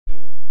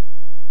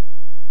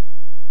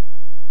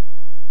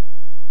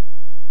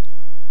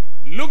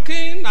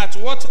looking at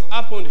what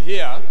happened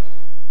here,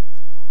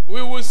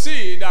 we will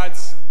see that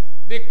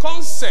the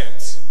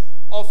concept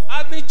of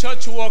having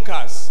church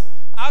workers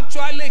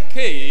actually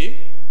came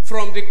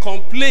from the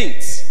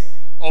complaints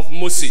of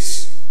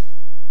Moses.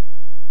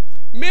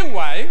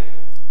 Meanwhile,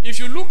 if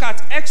you look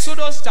at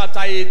Exodus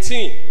chapter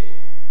 18,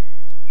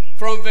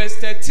 from verse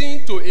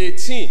 13 to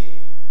 18,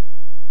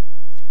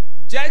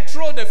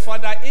 Jethro, the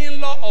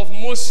father-in-law of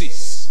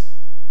Moses,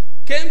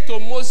 came to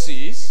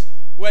Moses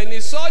when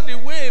he saw the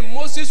way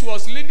Moses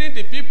was leading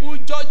the people,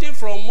 judging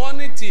from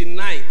morning till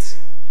night.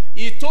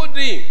 He told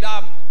him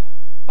that,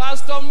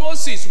 Pastor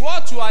Moses,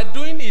 what you are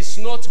doing is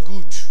not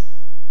good.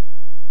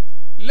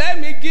 Let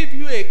me give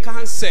you a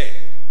counsel.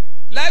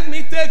 Let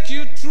me take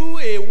you through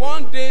a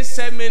one-day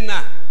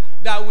seminar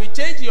that will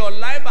change your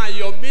life and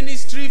your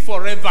ministry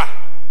forever.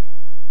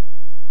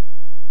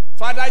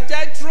 Father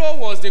Jethro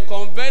was the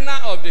convener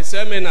of the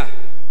seminar.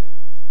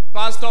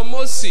 Pastor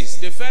Moses,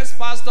 the first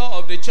pastor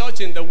of the church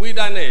in the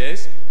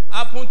wilderness,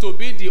 happened to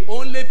be the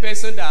only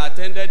person that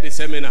attended the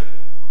seminar.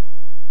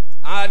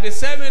 And at the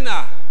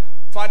seminar,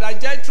 Father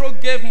Jethro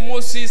gave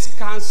Moses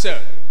counsel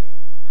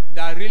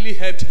that really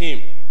helped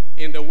him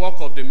in the work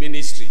of the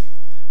ministry.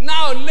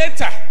 Now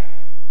later,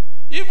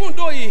 even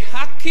though he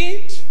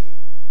hearkened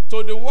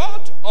to the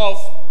word of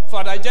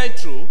Father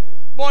Jethro,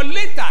 but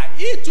later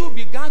he too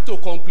began to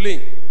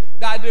complain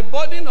that the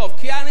burden of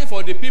caring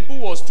for the people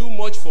was too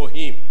much for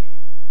him.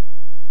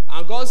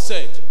 And God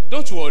said,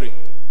 don't worry.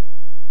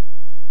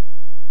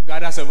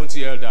 Gather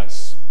 70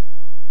 elders.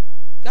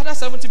 Gather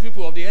 70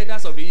 people of the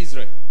elders of the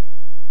Israel.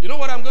 You know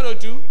what I'm going to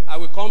do? I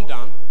will come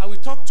down. I will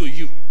talk to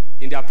you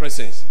in their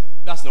presence.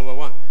 That's number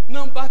one.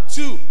 Number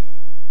two,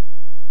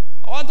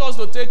 I want us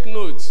to take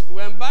note.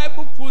 When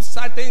Bible puts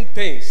certain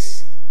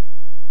things,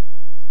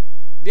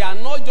 they are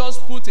not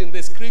just put in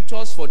the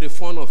scriptures for the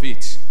fun of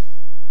it.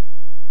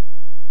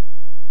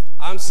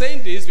 I'm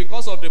saying this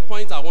because of the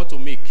point I want to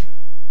make.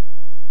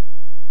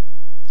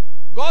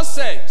 God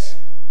said,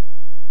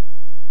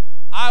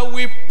 I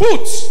will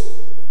put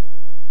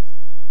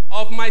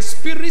of my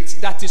spirit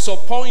that is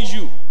upon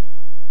you,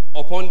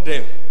 upon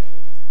them.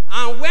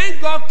 And when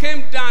God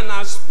came down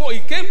and spoke, he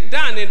came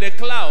down in the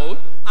cloud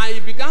and he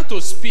began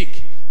to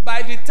speak.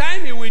 By the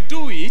time he will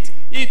do it,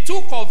 he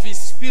took of his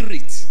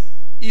spirit,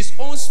 his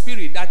own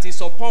spirit that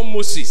is upon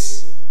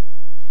Moses,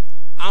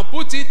 and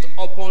put it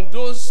upon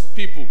those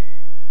people.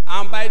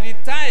 And by the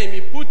time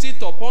he put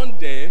it upon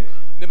them,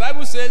 the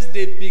Bible says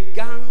they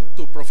began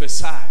to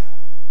prophesy.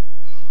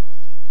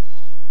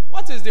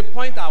 What is the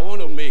point I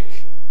want to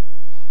make?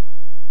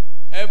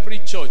 Every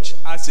church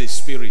has a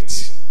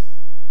spirit.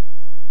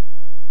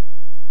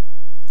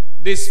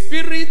 The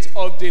spirit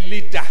of the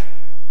leader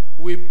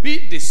will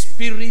be the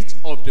spirit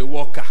of the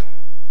worker.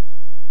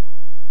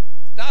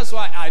 That's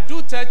why I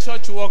do tell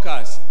church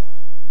workers,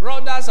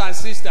 brothers and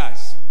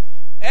sisters,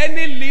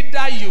 any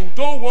leader you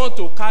don't want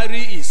to carry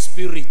his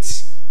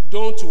spirit,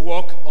 don't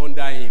work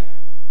under him.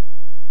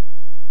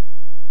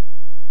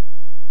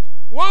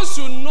 Once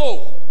you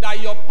know that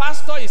your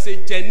pastor is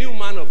a genuine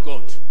man of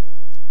God,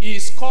 he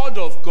is called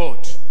of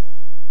God,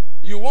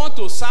 you want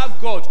to serve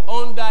God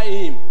under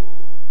him,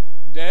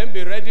 then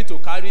be ready to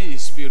carry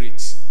his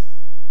spirit.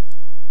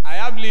 I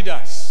have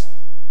leaders.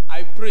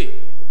 I pray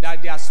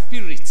that their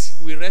spirit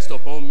will rest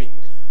upon me.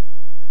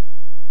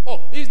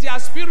 Oh, is their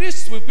spirit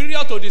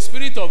superior to the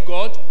spirit of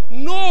God?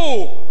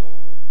 No.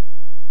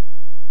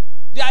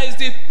 There is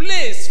the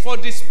place for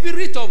the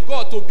spirit of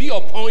God to be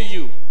upon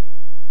you.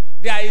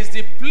 There is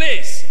the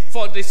place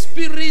for the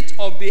spirit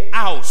of the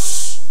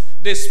house,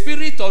 the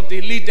spirit of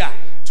the leader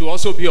to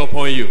also be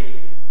upon you.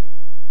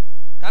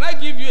 Can I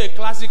give you a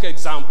classic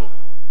example?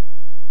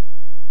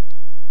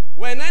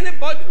 When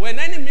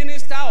any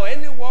minister or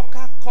any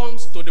worker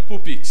comes to the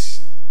pulpit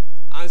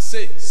and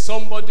say,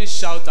 somebody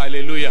shout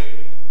hallelujah.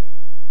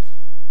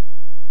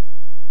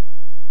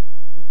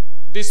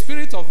 The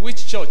spirit of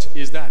which church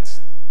is that?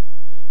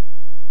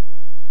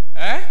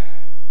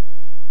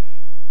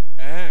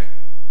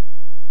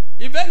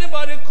 If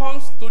anybody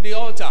comes to the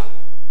altar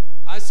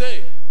and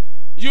say,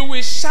 you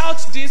will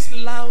shout this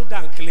loud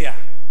and clear.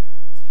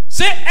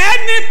 Say,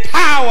 any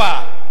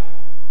power.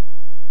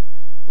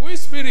 Which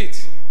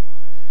spirit?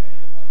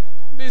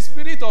 The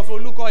spirit of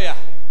Olukoya.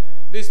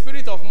 The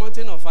spirit of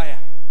Mountain of Fire.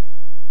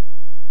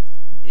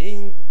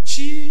 In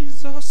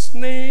Jesus'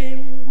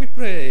 name we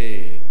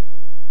pray.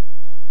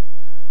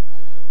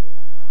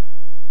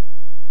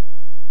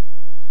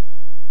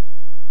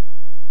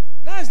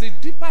 That is the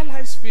deeper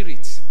life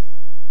spirit.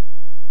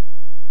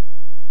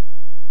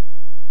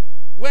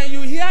 When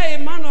you hear a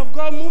man of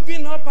God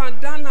moving up and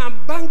down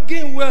and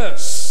banging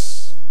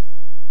words,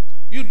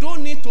 you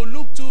don't need to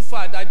look too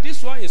far that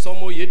this one is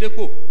Omo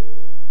Yedepo.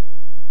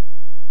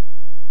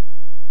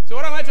 So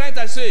what am I trying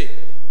to say?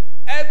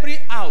 Every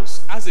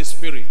house has a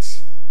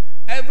spirit.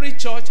 Every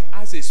church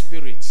has a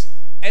spirit.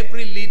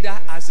 Every leader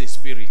has a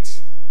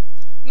spirit.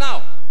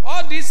 Now,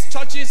 all these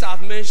churches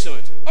I've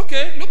mentioned.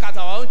 Okay, look at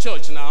our own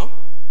church now.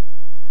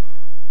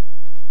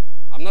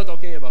 I'm not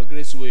talking about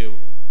GraceWay.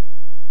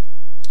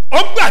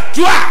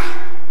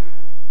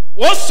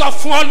 Ó sọ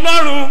fún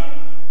Ọlọ́run.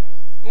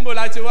 Ńbo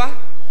la ti wá?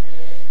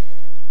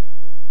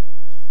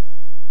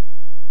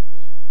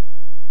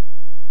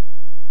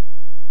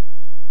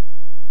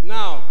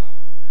 Now,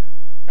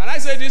 can I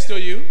say this to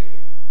you?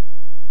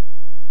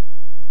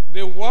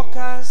 The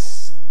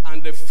workers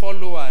and the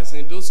followers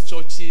in those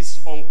churches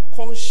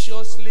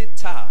unconsciously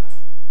tap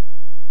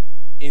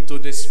into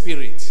the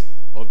spirit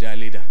of their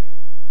leader.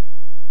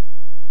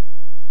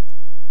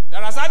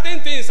 There are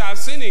certain things I've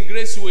seen in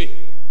GraceWay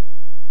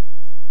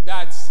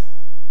that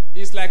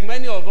it's like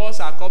many of us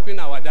are copying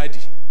our daddy.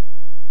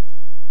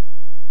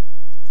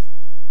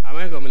 Am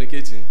I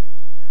communicating?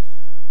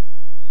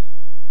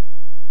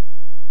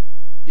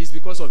 It's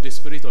because of the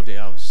spirit of the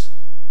house.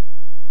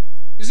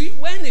 You see,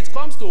 when it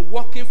comes to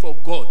working for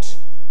God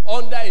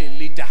under a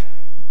leader,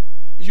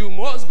 you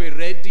must be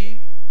ready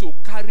to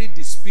carry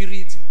the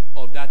spirit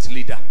of that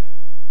leader.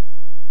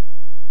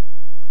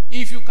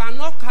 If you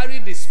cannot carry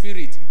the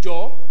spirit,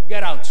 Joe,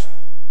 get out.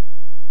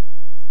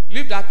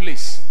 Leave that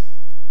place.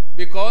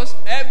 Because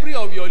every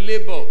of your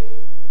labor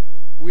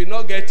will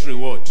not get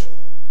reward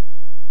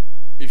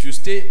if you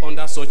stay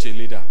under such a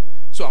leader.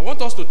 So I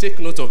want us to take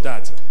note of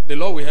that. The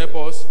Lord will help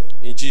us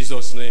in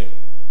Jesus' name.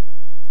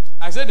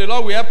 I said the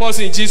Lord will help us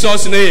in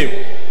Jesus'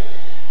 name.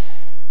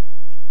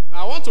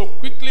 Now I want to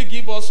quickly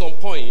give us some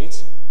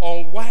points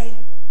on why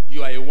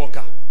you are a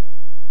worker.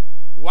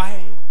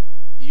 Why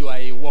you are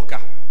a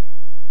worker.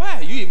 Why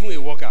are you even a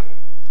worker?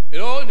 You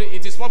know,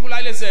 it is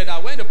popularly said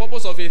that when the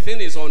purpose of a thing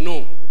is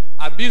unknown,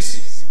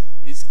 abuse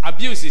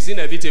is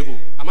inevitable.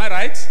 Am I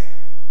right?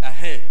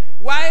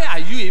 Why are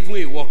you even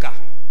a worker?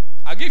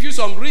 I'll give you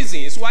some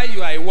reasons why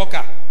you are a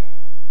worker.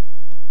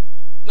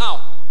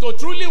 Now, to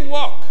truly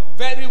work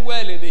very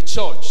well in the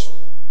church,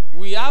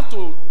 we have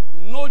to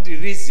know the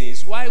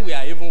reasons why we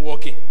are even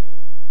working.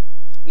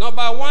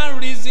 Number one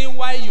reason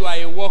why you are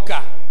a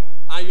worker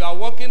and you are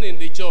working in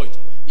the church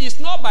is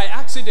not by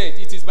accident,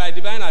 it is by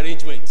divine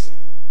arrangement.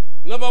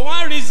 Number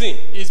one reason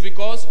is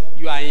because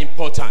you are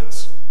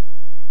important.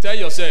 Tell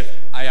yourself,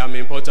 I am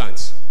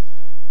important.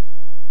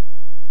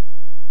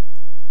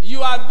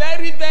 You are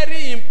very,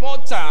 very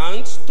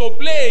important to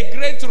play a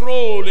great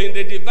role in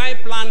the divine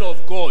plan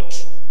of God.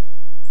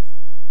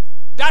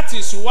 That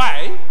is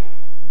why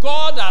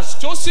God has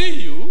chosen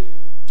you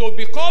to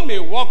become a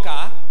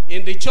worker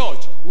in the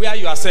church where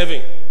you are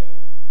serving.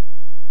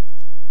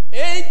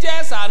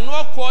 Angels are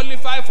not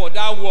qualified for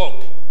that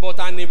work, but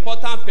an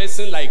important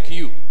person like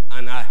you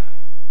and I.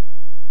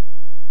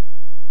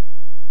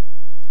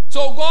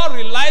 So God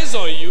relies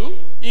on you,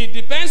 it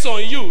depends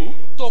on you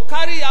to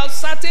carry out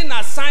certain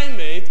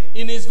assignment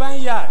in his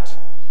vineyard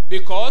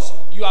because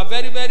you are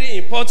very, very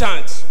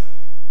important.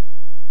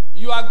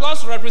 You are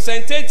God's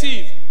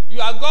representative. You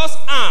are God's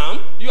arm,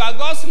 you are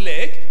God's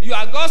leg, you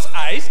are God's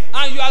eyes,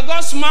 and you are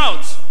God's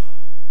mouth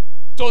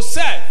to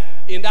serve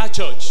in that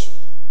church.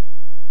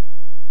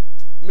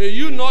 May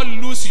you not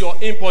lose your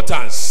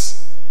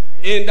importance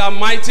in the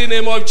mighty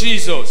name of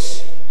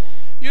Jesus.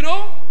 You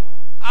know,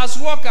 as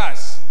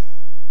workers,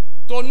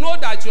 to know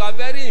that you are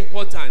very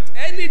important,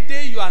 any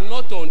day you are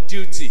not on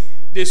duty,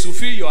 they should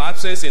feel your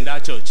absence in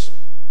that church.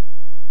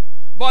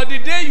 But the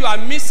day you are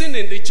missing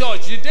in the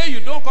church, the day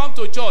you don't come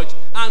to church,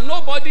 and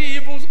nobody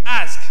even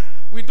asks,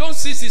 we don't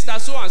see sister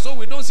so-and-so,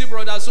 we don't see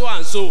brother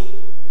so-and-so,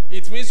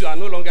 it means you are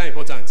no longer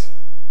important.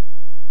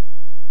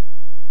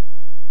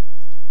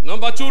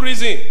 Number two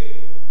reason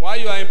why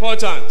you are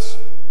important.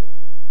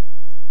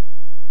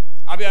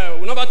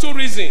 Number two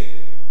reason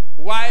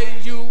why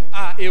you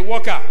are a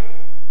worker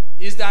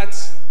is that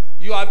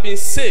you have been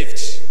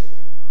saved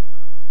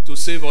to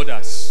save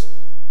others.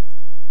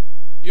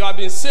 You have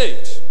been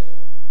saved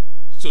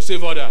to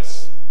save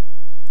others.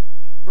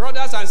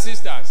 Brothers and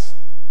sisters,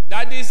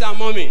 daddies and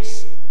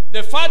mommies,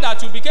 the fact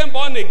that you became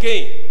born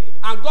again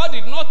and God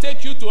did not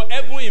take you to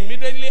heaven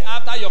immediately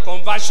after your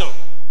conversion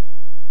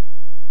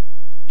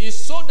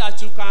is so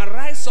that you can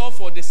rise up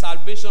for the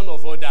salvation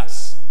of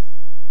others.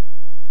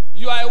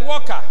 You are a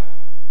worker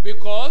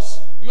because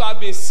you have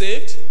been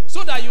saved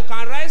so that you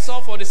can rise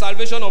up for the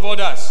salvation of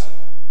others.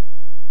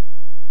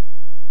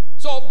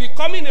 So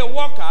becoming a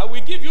worker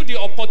will give you the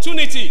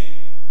opportunity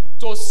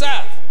to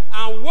serve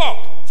and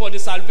work for the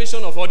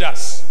salvation of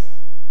others.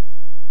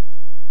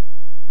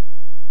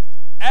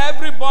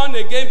 Every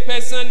born-again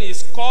person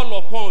is called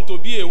upon to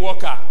be a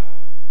worker.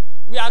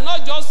 We are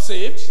not just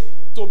saved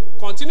to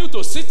continue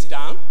to sit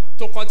down,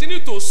 to continue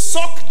to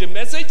suck the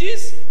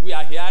messages we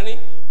are hearing,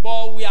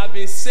 but we have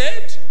been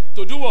saved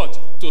to do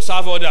what? To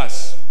serve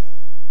others.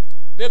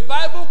 The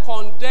Bible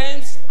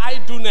condemns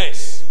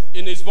idleness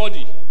in his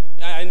body,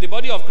 in the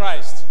body of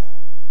Christ.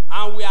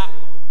 And we are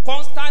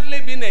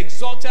constantly being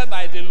exhorted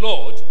by the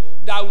Lord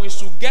that we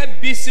should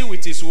get busy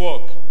with his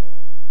work.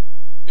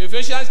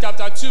 Ephesians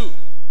chapter 2.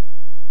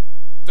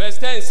 Verse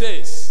 10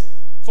 says,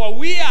 for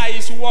we are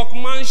his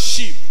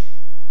workmanship,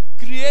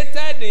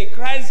 created in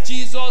Christ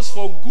Jesus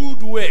for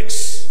good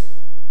works,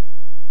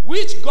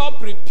 which God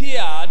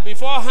prepared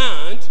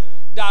beforehand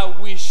that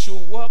we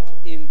should work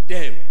in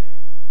them.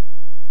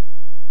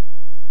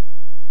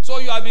 So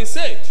you have been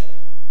saved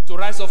to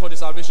rise up for the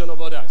salvation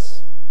of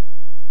others.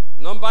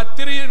 Number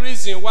 3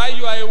 reason why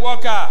you are a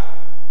worker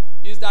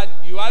is that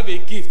you have a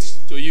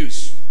gift to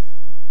use.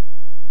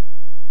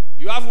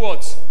 You have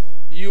what?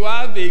 You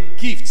have a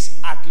gift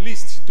at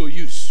least to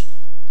use.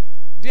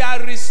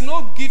 There is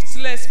no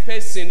giftless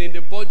person in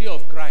the body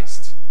of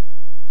Christ.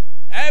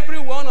 Every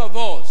one of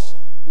us,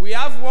 we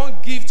have one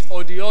gift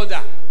or the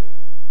other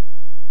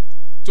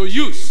to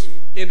use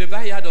in the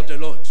vineyard of the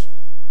Lord.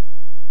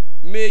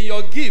 May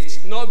your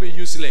gift not be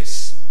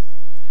useless.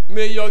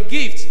 May your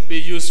gift be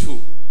useful.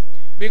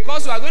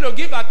 Because you are going to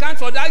give account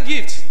for that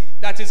gift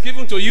that is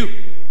given to you.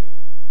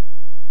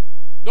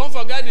 Don't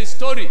forget the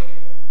story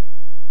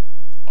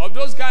of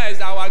those guys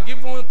that were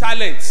given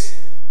talents.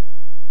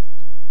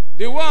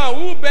 The one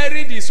who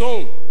buried his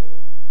home,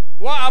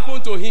 what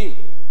happened to him?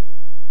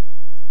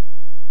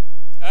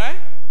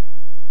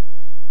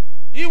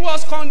 He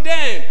was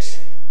condemned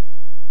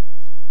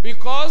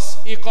because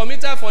he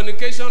committed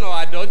fornication or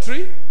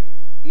adultery?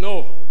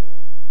 No.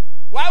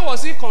 Why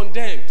was he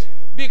condemned?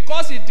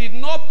 Because he did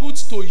not put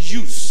to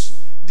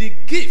use the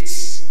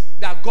gifts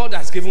that God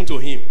has given to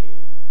him.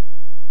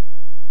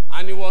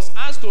 And he was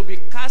asked to be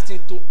cast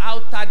into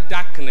outer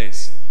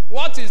darkness.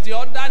 What is the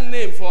other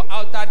name for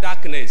outer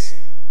darkness?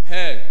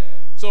 Hell.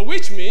 So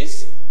which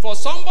means for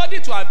somebody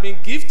to have been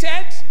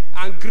gifted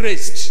and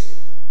graced,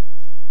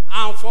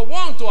 and for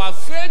one to have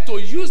failed to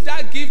use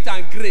that gift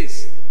and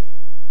grace,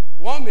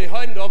 one may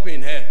end up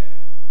in hell.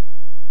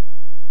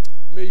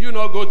 May you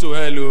not go to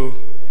hell. Oh.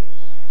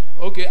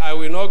 Okay, I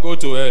will not go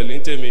to hell.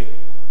 Into me.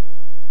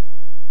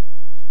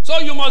 So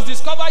you must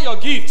discover your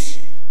gifts.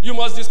 You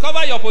must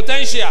discover your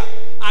potential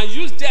and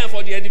use them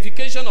for the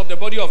edification of the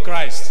body of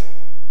Christ.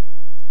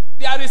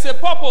 There is a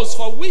purpose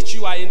for which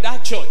you are in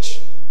that church.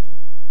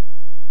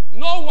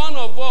 No one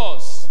of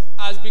us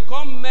has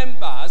become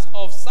members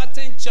of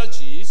certain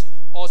churches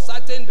or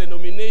certain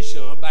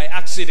denominations by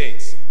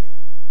accident.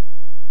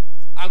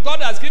 And God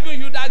has given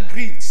you that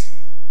gift,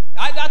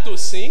 either to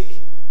sing,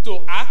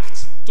 to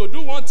act, to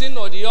do one thing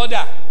or the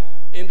other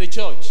in the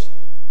church.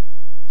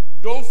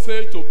 Don't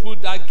fail to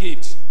put that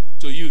gift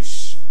to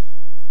use.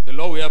 The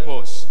Lord will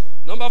help us.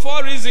 Number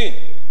 4 reason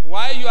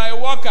why you are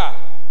a worker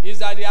is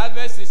that the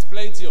harvest is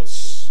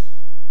plenteous.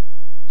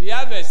 The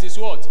harvest is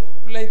what?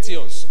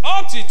 Plenteous.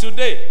 Up to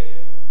today,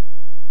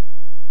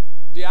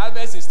 the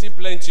harvest is still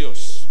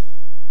plenteous.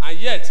 And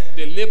yet,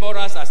 the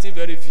laborers are still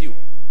very few.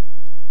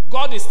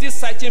 God is still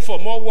searching for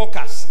more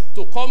workers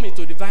to come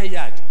into the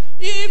vineyard.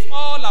 If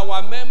all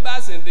our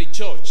members in the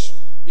church,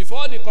 if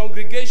all the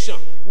congregation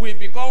will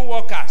become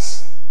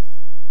workers,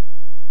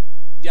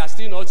 they are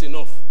still not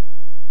enough.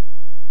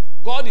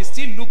 God is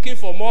still looking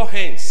for more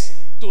hands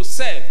to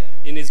serve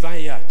in his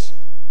vineyard.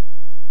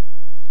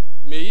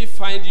 May he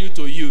find you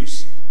to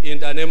use in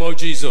the name of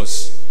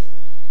Jesus.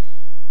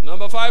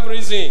 Number 5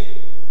 reason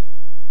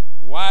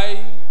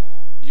why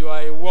you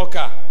are a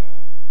worker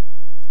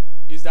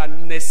is that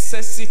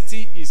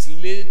necessity is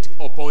laid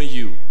upon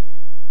you.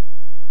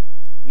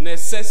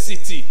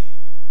 Necessity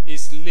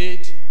is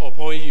laid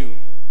upon you.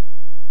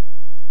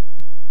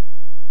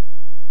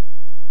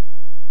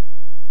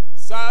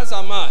 Sirs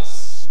and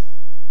mass,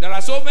 there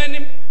are so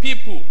many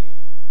people,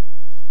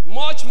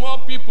 much more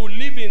people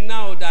living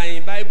now than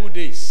in Bible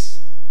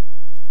days.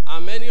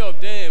 And many of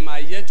them are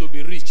yet to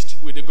be reached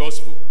with the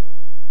gospel.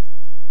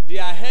 They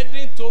are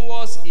heading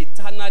towards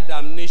eternal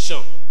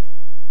damnation.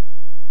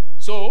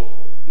 So,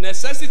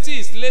 necessity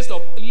is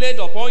laid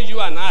upon you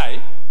and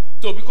I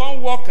to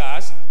become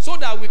workers so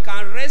that we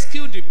can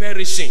rescue the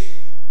perishing.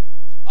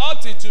 Up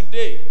to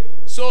today,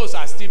 souls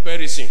are still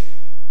perishing.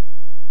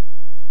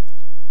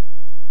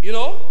 You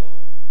know,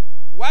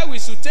 why we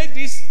should take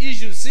this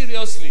issue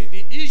seriously,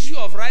 the issue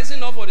of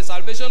rising up for the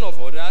salvation of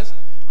others,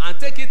 and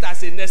take it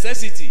as a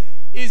necessity,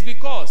 is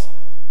because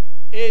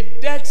a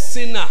dead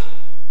sinner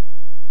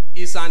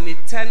is an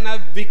eternal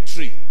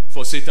victory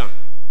for Satan.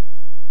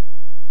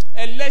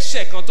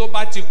 Ẹlẹ́ṣẹ̀ kan tó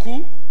bá ti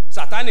kú,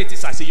 Sátánì ti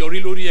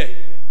ṣàṣeyọrí lórí ẹ̀.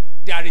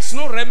 There is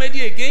no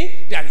remedy again.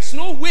 There is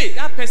no way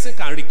that person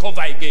can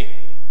recover again.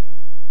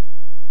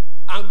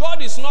 And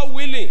God is not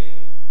willing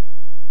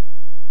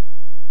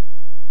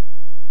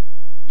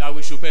that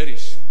we should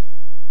perish.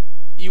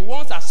 He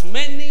wants as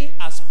many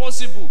as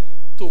possible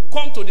to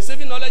come to the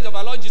saving knowledge of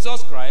our Lord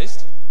Jesus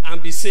Christ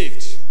and be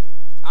saved.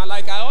 And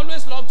like I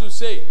always love to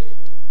say,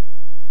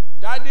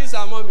 daddies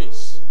and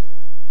mommies,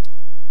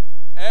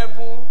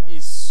 heaven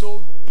is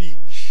so big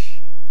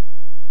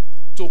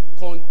to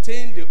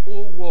contain the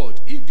whole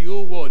world if the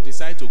whole world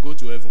decide to go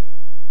to heaven.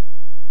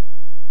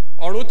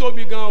 Ọ̀run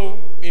tóbi gan o.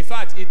 In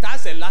fact, it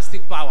has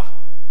elastic power.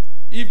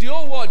 If the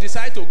whole world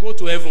decide to go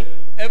to heaven,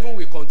 heaven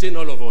will contain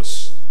all of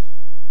us.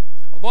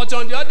 But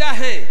on the other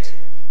hand,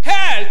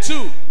 hell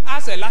too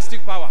has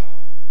elastic power.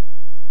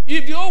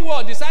 If the whole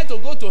world decide to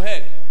go to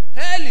hell,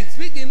 hell is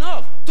big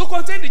enough to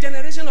contain the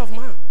generation of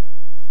man.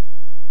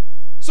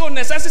 So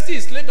necessity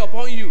is laid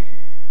upon you.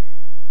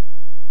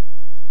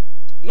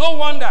 No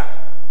wonder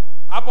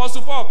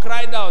Apostle Paul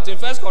cried out in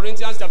 1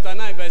 Corinthians chapter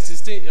 9 verse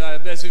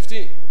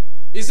 15.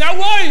 He said,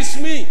 woe is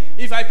me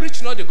if I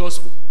preach not the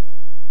gospel.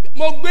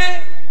 Mo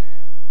gbé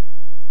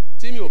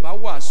tí mi ò bá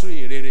wàásù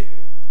ìrere.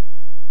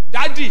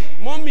 Daddy,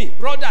 mommy,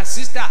 brother,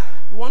 sister,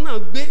 you want to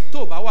be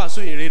to ba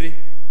wàásù ìrere.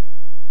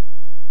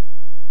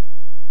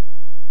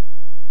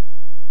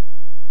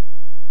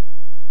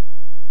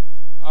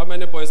 How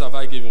many points have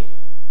I given?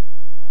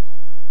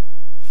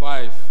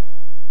 5.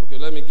 Okay,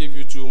 let me give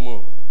you 2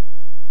 more.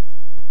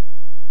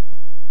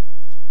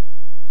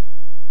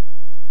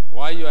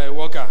 Why you are a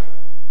worker?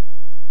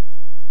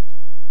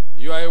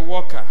 You are a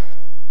worker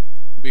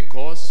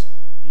because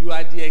you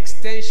are the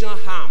extension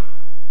arm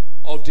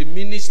of the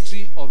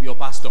ministry of your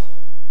pastor.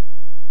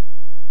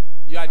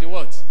 You are the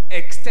what?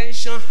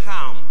 Extension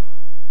arm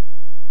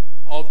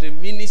of the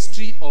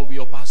ministry of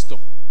your pastor.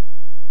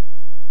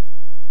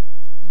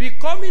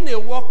 Becoming a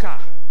worker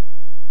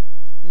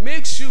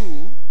makes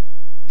you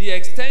the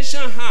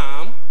extension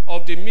arm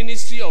of the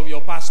ministry of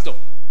your pastor.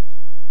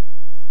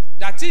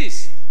 That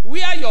is,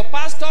 where your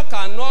pastor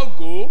cannot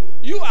go,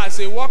 you as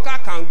a worker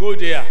can go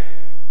there.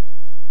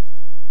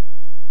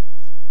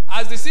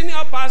 As the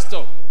senior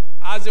pastor,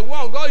 as the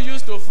one God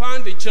used to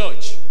found the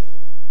church,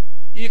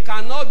 he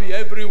cannot be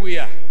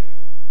everywhere.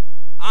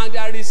 And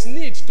there is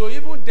need to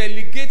even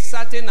delegate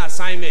certain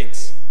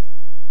assignments.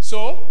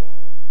 So,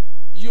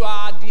 you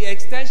are the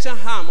extension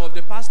arm of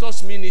the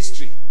pastor's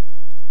ministry.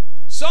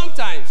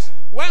 Sometimes,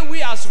 when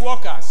we as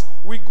workers,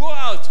 we go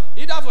out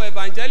either for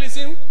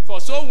evangelism, for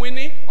soul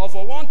winning, or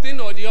for one thing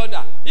or the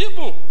other,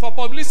 even for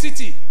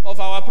publicity of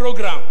our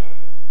program.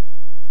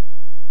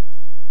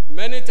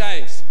 Many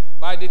times,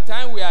 by the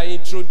time we are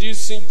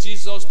introducing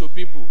Jesus to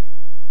people,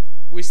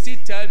 we still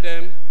tell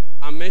them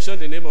and mention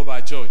the name of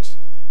our church.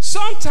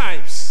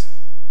 Sometimes,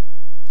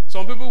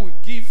 some people will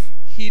give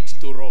heed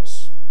to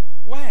us.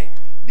 Why?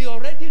 They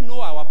already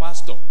know our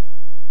pastor.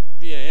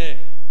 Yeah.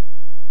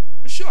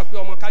 Sure,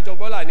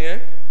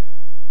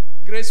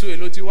 GraceWay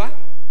Lotiwa.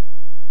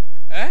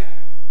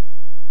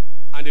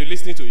 And they're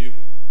listening to you.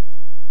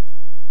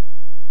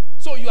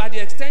 So you are the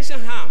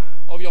extension arm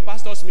of your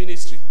pastor's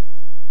ministry.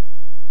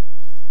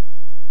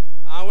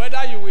 And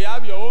whether you will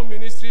have your own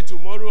ministry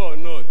tomorrow or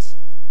not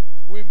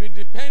will be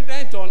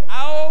dependent on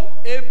how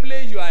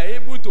ably you are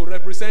able to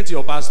represent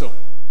your pastor.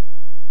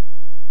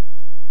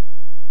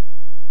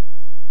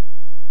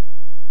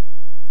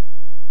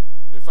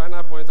 The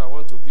final point I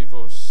want to give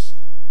us.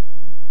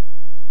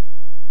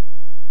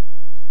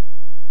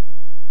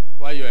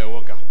 Why you are a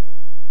worker?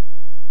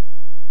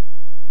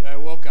 You are a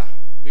worker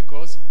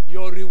because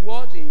your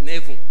reward in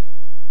heaven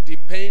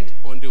depends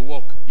on the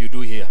work you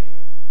do here.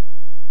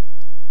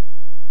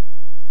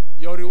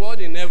 Your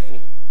reward in heaven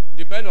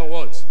depends on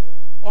what?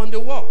 On the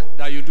work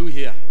that you do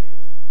here.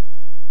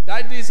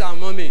 Daddies and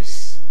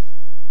mummies,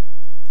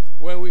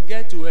 when we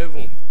get to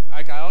heaven,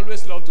 like I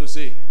always love to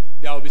say,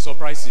 there will be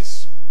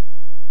surprises.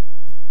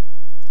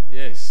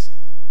 Yes.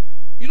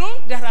 You know,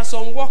 there are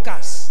some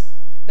workers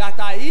that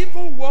are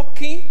even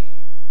working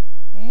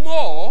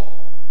more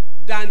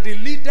than the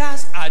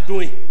leaders are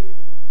doing.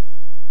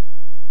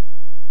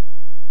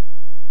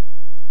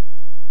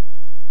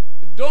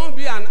 Don't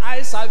be an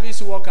eye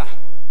service worker.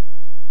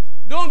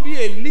 Don't be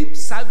a lip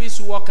service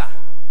worker.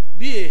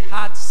 Be a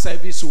heart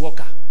service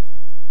worker.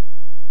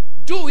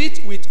 Do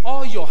it with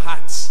all your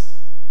heart.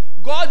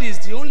 God is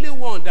the only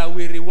one that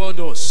will reward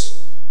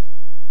us.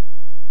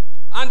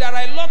 And there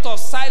are a lot of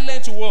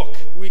silent work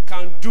we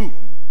can do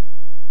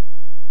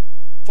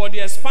for the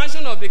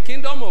expansion of the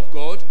kingdom of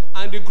God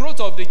and the growth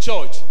of the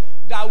church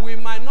that we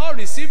might not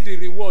receive the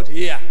reward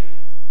here.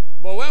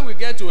 But when we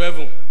get to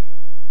heaven,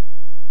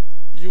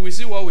 you will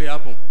see what will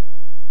happen.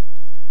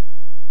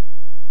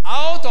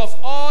 Out of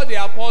all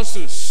the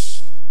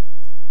apostles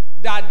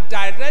that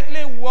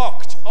directly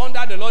walked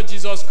under the Lord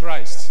Jesus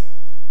Christ,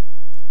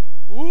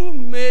 who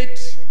made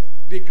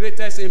the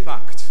greatest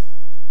impact?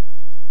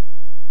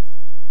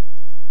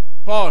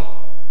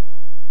 Paul.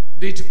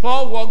 Did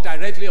Paul walk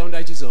directly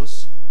under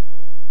Jesus?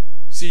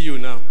 See you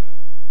now.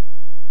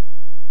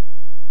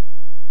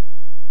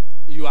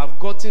 You have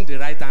gotten the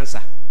right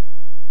answer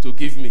to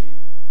give me.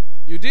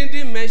 You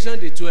didn't mention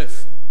the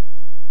 12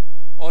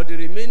 or the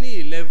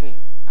remaining 11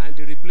 and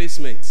the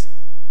replacement,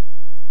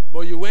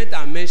 but you went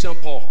and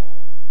mentioned Paul.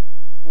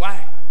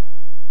 Why?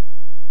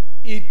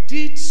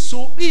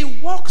 He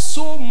worked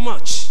so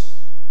much.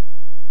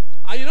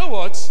 And you know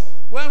what?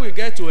 When we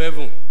get to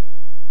heaven,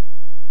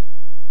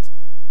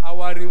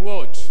 our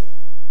reward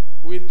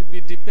will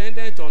be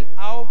dependent on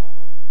how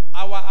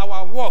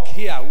our work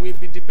here will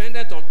be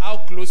dependent on how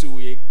close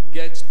we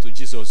get to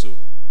Jesus. Do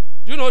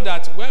you know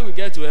that when we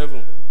get to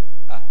heaven,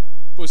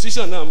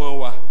 position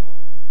now,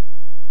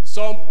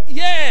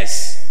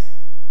 yes,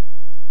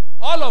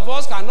 all of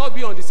us cannot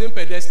be on the same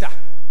pedestal.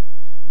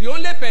 The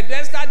only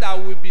pedestal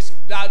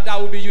that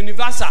will be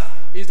universal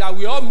is that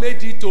we all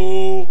made it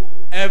to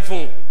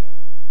heaven.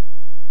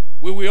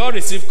 We will all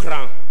receive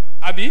crown,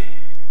 Abi,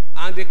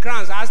 and the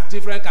crowns has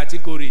different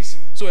categories.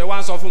 So I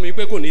want for me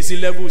to see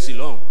levels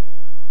along.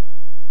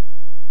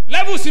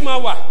 Levels in my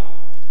wa,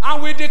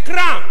 and with the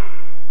crown,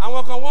 I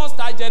want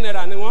 1-star general,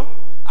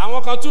 I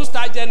want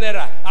 2-star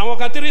general, I want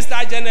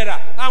 3-star general,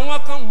 I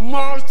want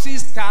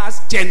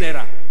multi-stars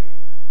general.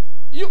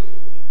 You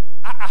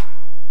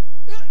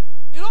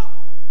know,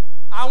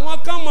 I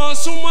want mọ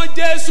súnmọ́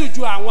Jésù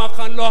ju àwọn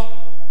kan lọ.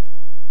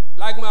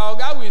 Like my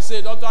oga will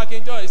say, Dr.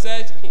 Akinjo, he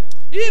said,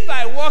 if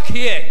I walk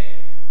here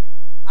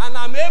and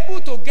I'm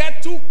able to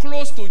get too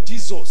close to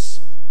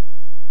Jesus,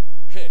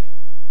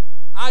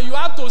 and you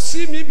have to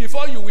see me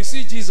before you will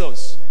see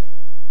Jesus,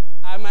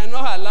 I might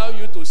not allow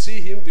you to see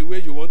him the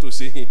way you want to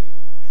see him.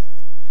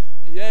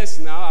 Yes,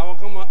 now I will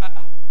come on.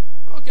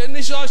 Okay, ní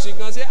ṣọ́ọ̀ṣì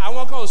kan say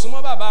àwọn kan ò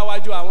súnmọ́ bàbá wa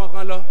ju àwọn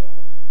kan lọ.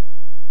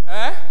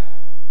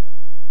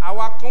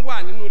 Àwa kan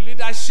wà nínú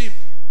leadership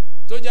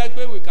tó jẹ́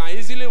pé we can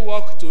easily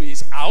walk to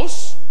his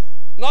house.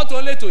 Not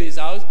only to his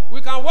house,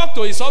 we can walk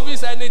to his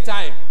office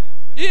anytime,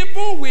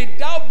 even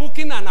without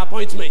booking an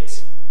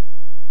appointment.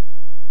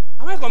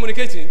 Am I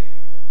communicating?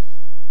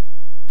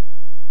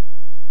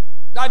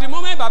 That the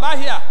moment Baba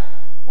here,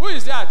 who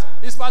is that?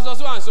 It's Pastor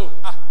so and so.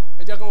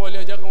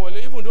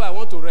 Even though I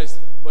want to rest,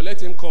 but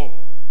let him come.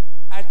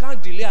 I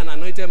can't delay an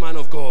anointed man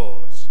of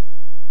God.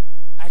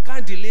 I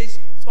can't delay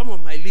some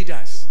of my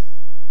leaders.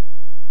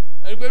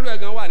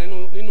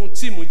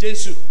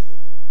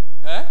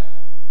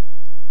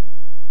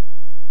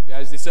 There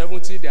is the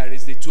 70, there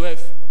is the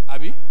 12.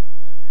 Abi?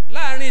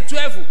 Láàrin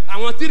 12,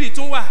 àwọn 3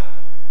 tún wà.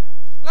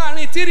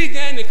 Láàrin 3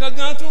 gan nìkan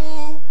gan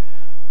tún.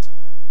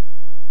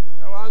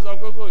 Ẹ wá ń sọ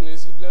pé kò ní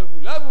sí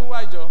level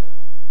wà jọ.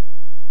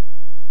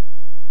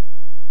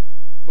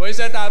 Bọ̀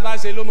iṣẹ́ tá a bá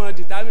ṣe ló mọ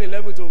determine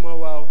level tó mọ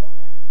wa o.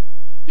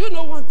 You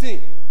know one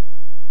thing.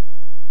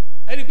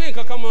 Ẹni pé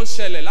nǹkan kan mọ ń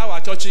ṣẹlẹ̀ láwa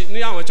church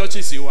ní àwọn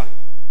churches wa.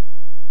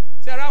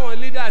 Ṣé ara àwọn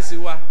leaders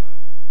wa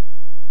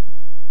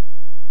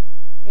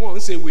wọ́n ń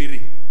ṣe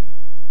wèrè.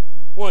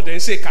 Wọ́n dẹ̀ ń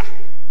ṣèkà.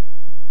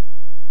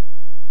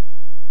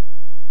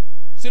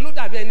 Ṣé ló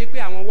dàbí ẹni pé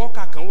àwọn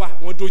worker kan wà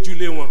wọ́n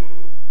dójúlé wọn.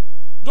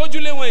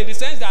 Dójúlé wọn in the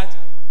sense that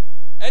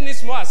any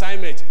small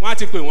assignment wọ́n á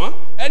ti pè wọ́n,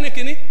 any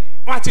kíní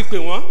wọ́n á ti pè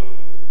wọ́n.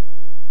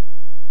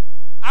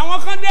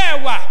 Àwọn kan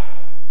dẹ̀ wà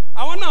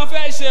àwọn náà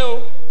fẹ́ ṣe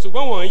o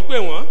ṣùgbọ́n wọ́n ń pè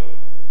wọ́n.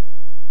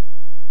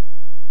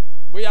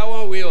 Bóyá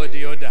one way or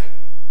the other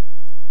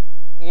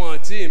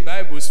wọ́n ti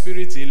imbibe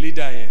spirit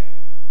leader yẹn.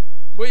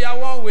 Bóyá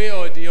one way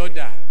or the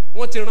other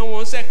wọ́n ti rán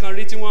wọn sẹ́kàn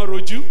rí tí wọ́n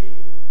rojú.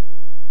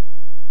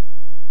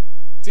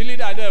 Tí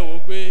leader dẹ̀ wò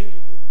pé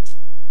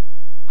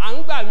à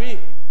ń gbà mí,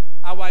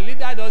 our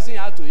leader doesn't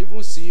have to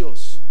even see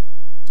us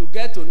to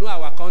get to know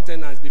our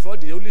countenance before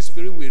the Holy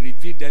Spirit will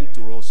reveal them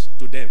to us,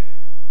 to them.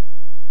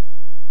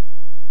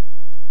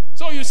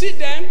 So you see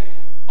them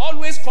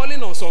always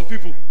calling on some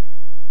people.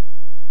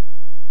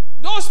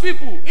 Those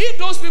people, if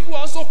those people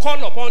also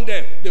call upon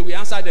them, they will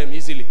answer them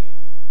easily.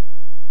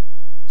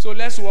 So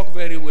let's work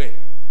very well.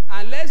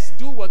 And let's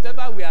do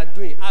whatever we are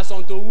doing as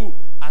unto who?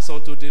 As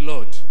unto the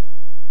Lord.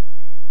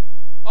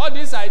 All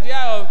this idea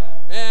of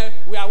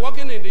we are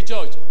working in the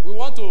church. We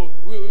want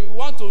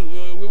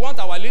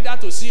our leader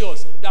to see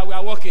us that we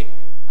are working.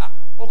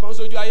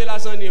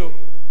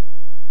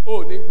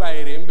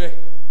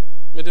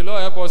 May the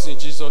Lord help us in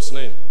Jesus'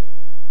 name.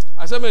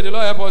 I said, may the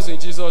Lord help us in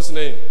Jesus'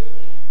 name.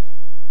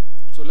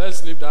 So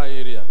let's leave that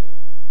area.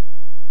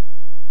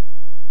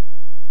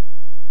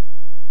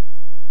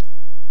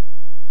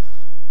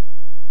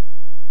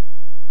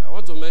 I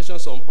want to mention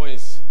some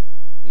points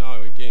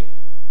now again.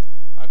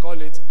 I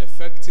call it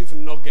effective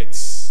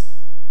nuggets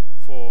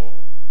for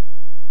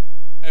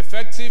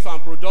effective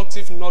and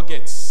productive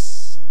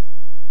nuggets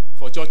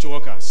for church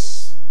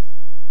workers.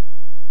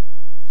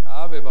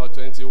 I have about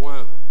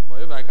 21,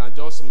 but if I can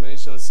just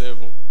mention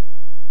 7,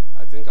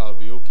 I think I'll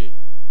be okay.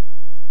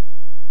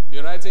 Be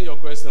writing your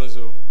questions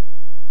though.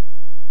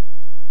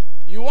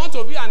 You want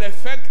to be an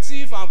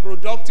effective and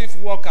productive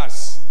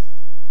workers.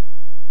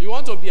 You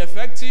want to be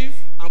effective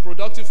and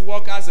productive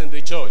workers in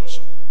the church.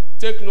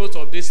 Take note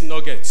of these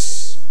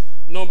nuggets.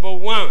 Number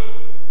 1,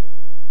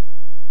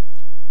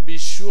 be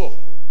sure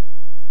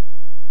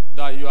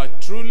that you are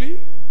truly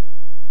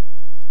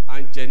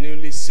and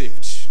genuinely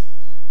saved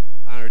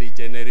and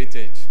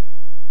regenerated.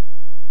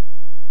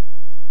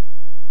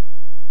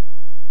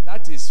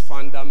 That is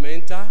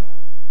fundamental.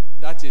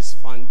 That is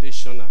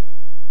foundational.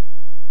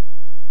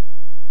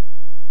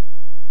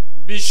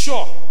 Be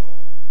sure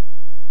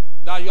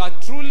that you are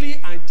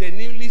truly and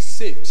genuinely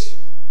saved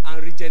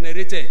and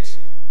regenerated.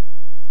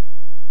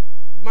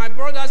 My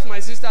brothers, my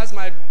sisters,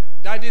 my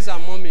daddies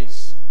and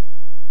mommies,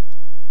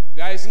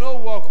 there is no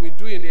work we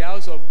do in the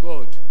house of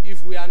God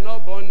if we are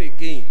not born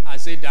again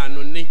as a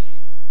Danoni.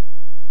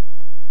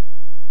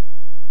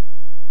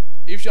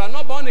 If you are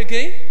not born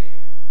again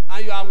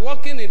and you are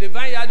walking in the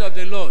vineyard of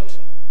the Lord,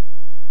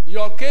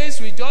 your case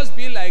will just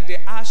be like the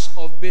ash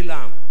of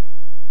Balaam.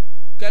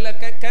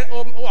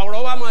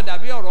 Ọ̀rọ̀ wa máa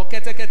dàbí ọ̀rọ̀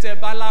kẹ́tẹ́kẹ́tẹ́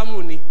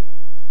Bálámù ni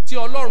tí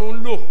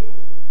Ọlọ́run lò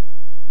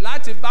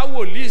láti bá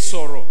wòlíì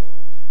sọ̀rọ̀.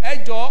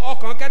 Ẹ jọ̀ọ́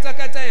ọkàn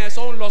kẹ́tẹ́kẹ́tẹ́ yẹn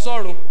sọ ń lọ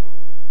sọ́run.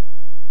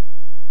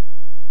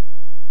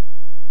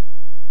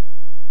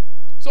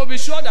 So be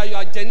sure that you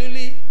are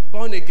genuinely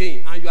born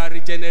again and you are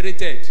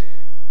regenerated.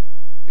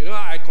 You know,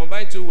 I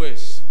combine 2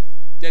 words.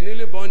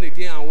 Genuinely born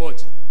again and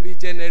what?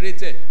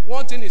 Regenerated.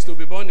 One thing is to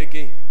be born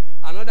again.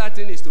 Another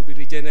thing is to be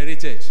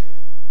regenerated.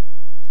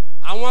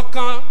 Àwọn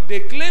kan, they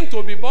claim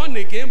to be born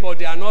again, but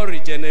they are not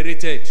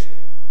regenerated.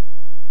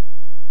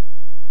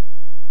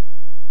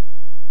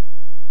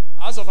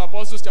 Acts of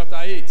Apostles chapter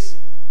 8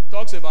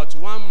 talks about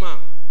one man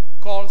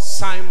called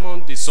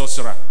Simon the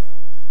sorcerer,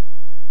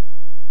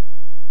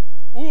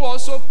 who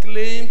also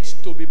claimed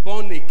to be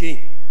born again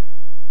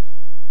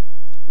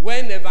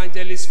when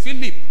evangelist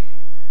Philip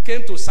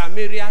came to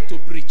Samaria to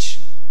preach.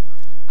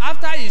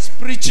 After his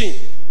preaching,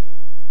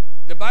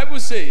 the Bible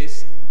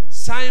says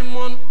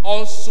Simon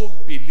also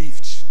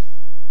believed,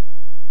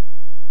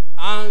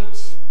 and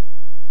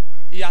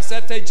he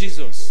accepted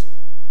Jesus.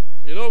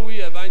 You know,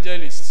 we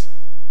evangelists,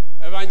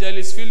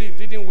 evangelist Philip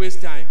didn't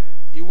waste time.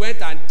 He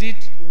went and did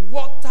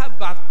water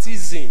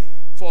baptism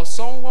for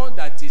someone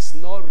that is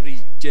not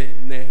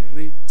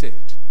regenerated.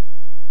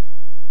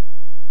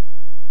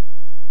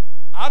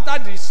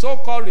 After the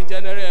so-called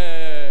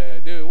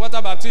the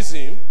water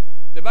baptism,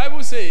 the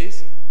Bible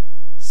says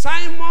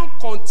Simon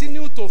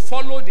continued to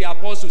follow the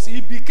apostles.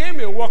 He became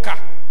a worker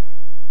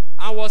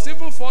and was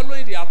even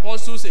following the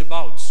apostles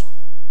about.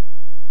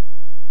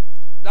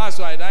 That's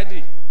why,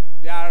 Daddy,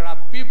 there are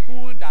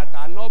people that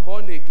are not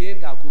born again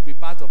that could be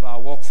part of our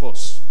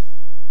workforce.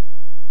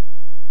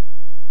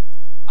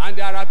 And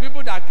there are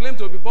people that claim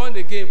to be born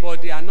again,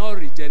 but they are not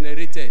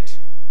regenerated,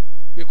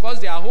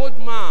 because their old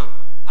man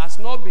has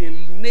not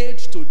been nailed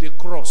to the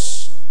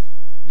cross.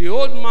 The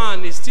old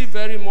man is still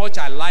very much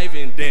alive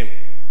in them.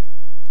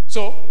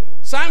 So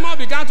Simon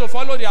began to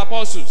follow the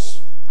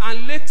apostles,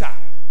 and later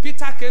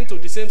Peter came to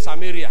the same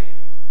Samaria,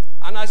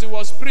 and as he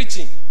was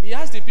preaching, he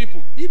asked the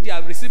people if they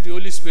have received the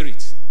Holy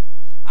Spirit,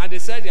 and they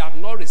said they have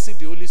not received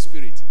the Holy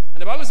Spirit.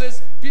 And the Bible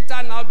says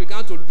Peter now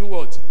began to do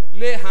what?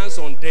 Lay hands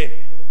on them,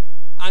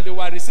 and they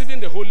were receiving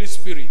the Holy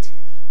Spirit.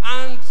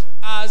 And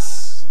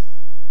as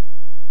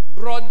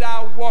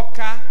brother,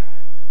 worker,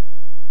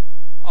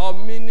 or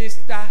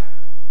minister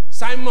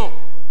Simon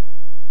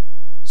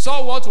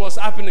saw what was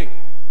happening,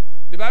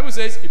 the Bible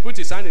says he put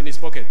his hand in his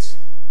pocket.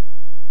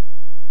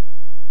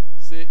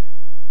 Say,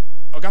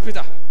 Oga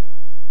Peter,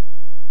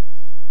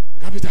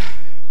 Oga Peter,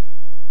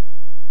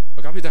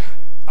 Oga Peter,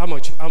 how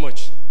much? How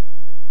much?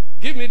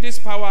 Give me this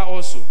power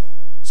also,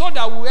 so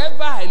that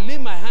whoever I lay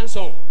my hands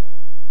on,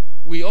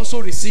 we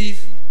also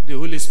receive the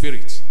Holy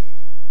Spirit.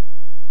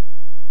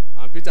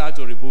 And Peter had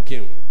to rebuke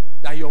him,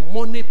 that your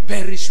money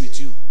perish with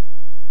you,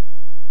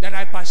 that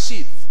I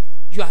perceive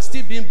you are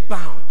still being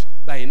bound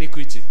by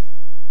iniquity.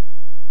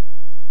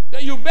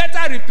 Then you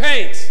better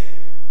repent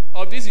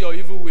of these your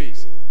evil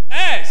ways,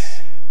 else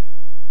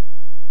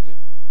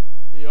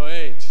your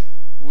end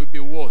will be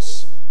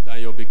worse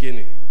than your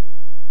beginning.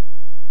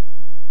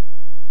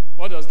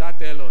 What does that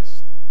tell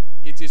us?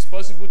 It is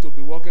possible to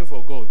be working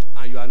for God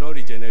and you are not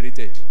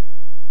regenerated.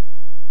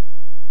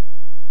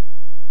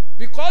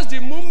 Because the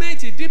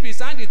moment he dipped his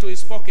hand into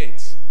his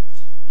pocket,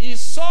 he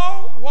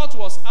saw what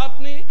was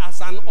happening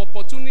as an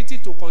opportunity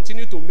to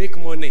continue to make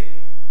money.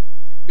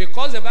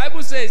 Because the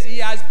Bible says he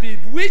has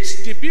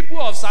bewitched the people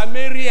of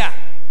Samaria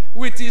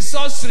with his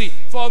sorcery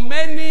for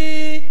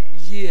many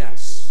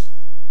years.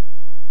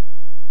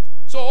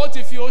 So what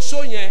if you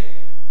show ye?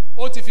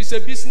 What if it's a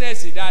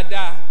business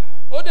dada?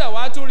 Ó dẹ̀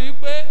wá tún rí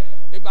pé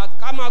ìgbà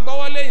ká máa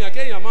gbọ́wọ́ léèyàn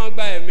kéèyàn máa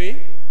gba ẹ̀mí.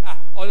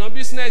 Ọ̀nà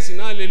business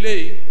náà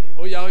lélẹ́yìí.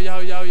 Ó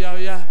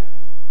yá.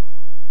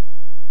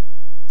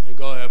 May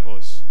God help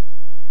us.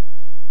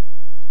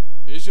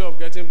 The issue of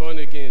getting born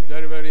again is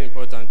very, very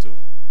important too.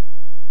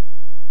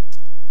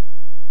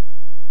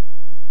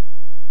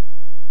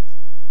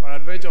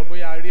 Peradventure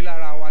bóyá rí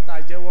lára wa tá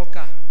jẹ́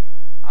worker,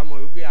 a mọ̀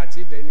wípé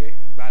àti ìdẹ́ni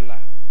ìgbàlà.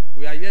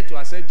 We are yet to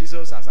accept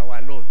Jesus as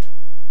our Lord.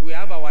 We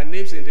have our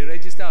names in the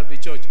register of the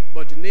church,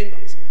 but the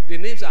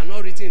names are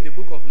not written in the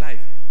book of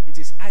life. It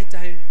is high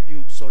time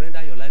you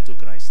surrender your life to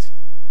Christ,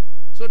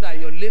 so that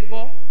your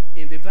labor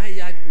in the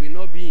vineyard will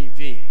not be in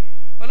vain.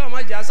 Ọlọ́run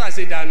má jẹ́ àṣà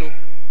ṣe dànù.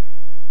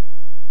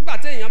 Nígbà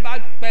tí èèyàn bá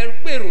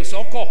pèrò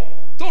sọ́kọ̀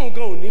tóun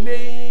gan ò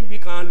nílé ibi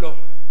kan lọ.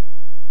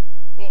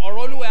 Ọ̀rọ̀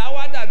Olúwa á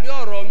wá dàbí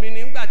ọ̀rọ̀ mi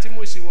nígbà tí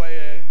mo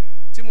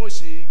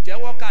sì jẹ́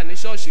worker ní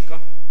ṣọ́ọ̀ṣì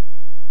kan.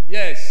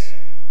 Yes,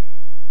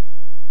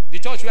 the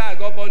church where I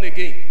got born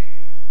again,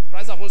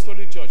 Christ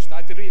Apostolic Church,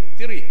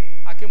 33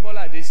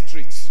 Akimbola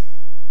Street,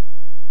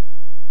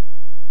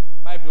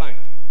 Pipeline,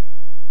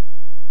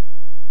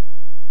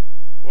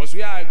 was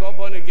where I got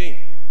born again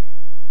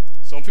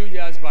some few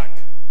years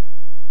back.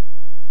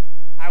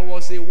 I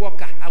was a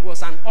worker. I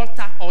was an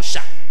altar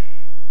usher.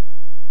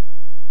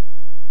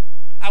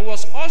 I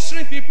was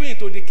ushering people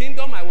into the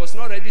kingdom I was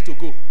not ready to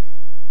go.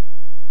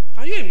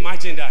 Can you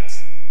imagine that?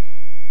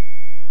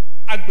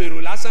 Agbèrò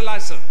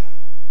lásán.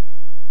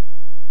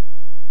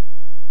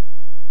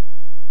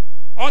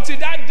 Until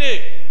that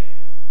day,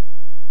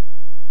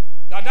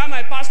 that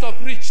my pastor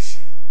preached.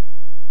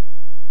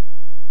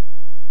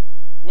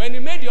 When he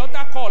made the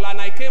altar call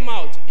and I came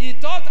out, he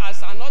thought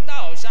as an altar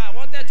usher, I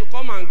wanted to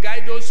come and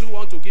guide those who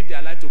want to give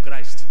their life to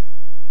Christ.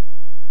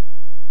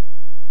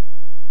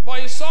 But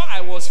he saw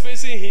I was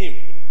facing him.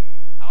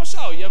 How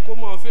shall you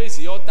come and face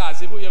the altar?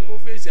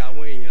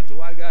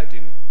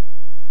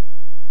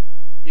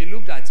 He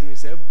looked at me and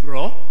said,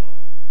 bro.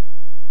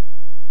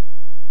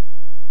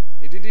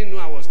 He didn't know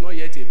I was not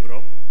yet a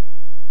bro.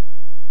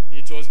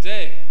 It was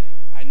there.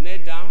 I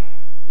knelt down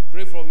He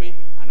prayed for me,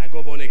 and I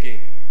got born again.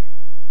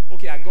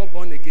 Okay, I got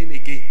born again.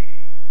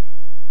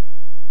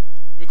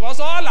 Because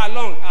all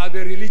along, I've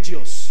been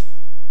religious.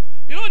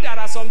 You know, there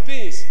are some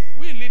things,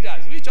 we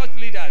leaders, we church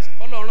leaders,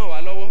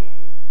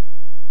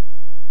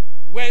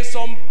 when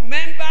some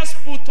members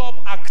put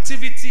up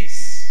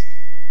activities,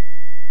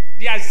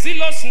 their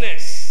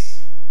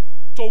zealousness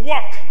to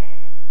work,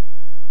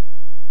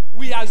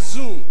 we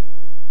assume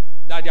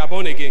that they are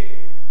born again.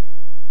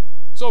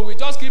 So we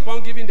just keep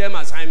on giving them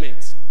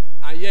assignments.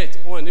 And yet,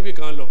 God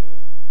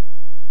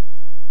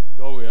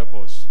will help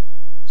us.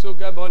 So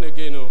get born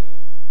again. Oh.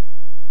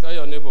 Tell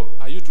your neighbor,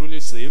 are you truly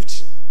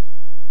saved?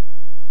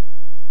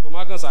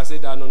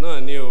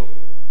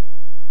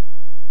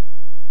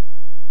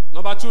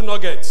 Number 2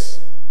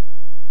 nuggets.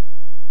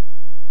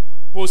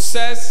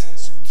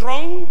 Possess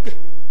strong,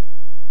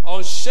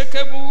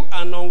 unshakable,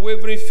 and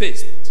unwavering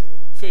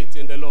faith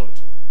in the Lord.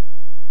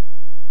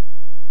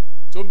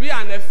 To be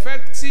an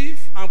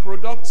effective and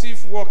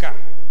productive worker,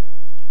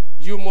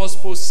 you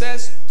must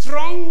possess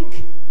strong,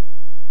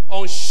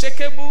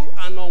 unshakable,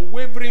 and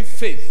unwavering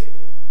faith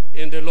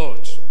in the Lord.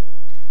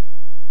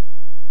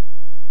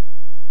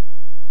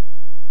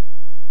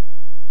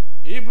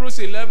 Hebrews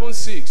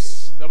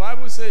 11:6, the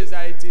Bible says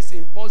that it is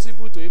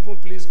impossible to even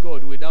please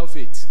God without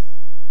faith.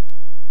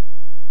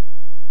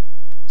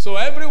 So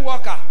every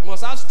worker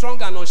must have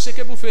strong and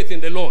unshakable faith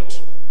in the Lord.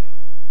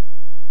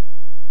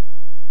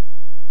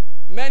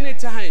 Many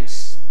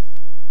times,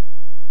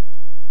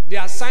 the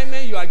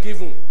assignment you are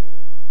given,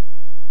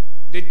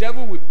 the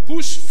devil will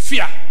push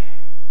fear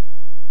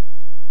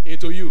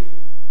into you,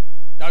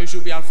 that you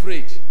should be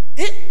afraid.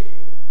 Hey,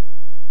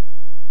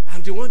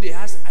 I'm the one they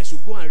asked I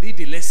should go and read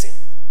the lesson.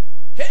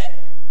 Hey,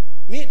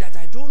 me that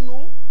I don't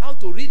know how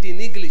to read in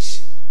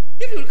English.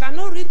 If you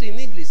cannot read in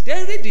English,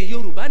 then read in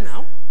Yoruba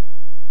now.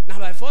 Now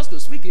by force to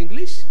speak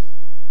English.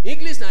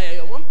 English now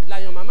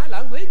like your mama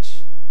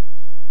language.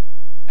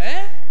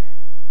 Eh?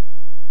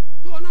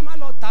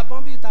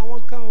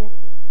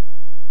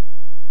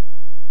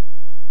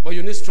 But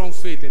you need strong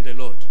faith in the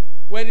Lord.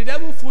 When the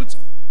devil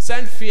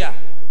send fear,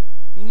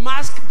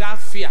 mask that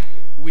fear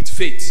with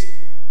faith.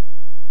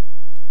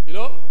 You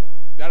know,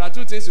 there are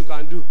 2 things you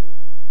can do.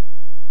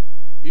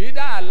 You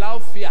either allow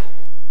fear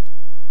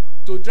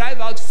to drive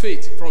out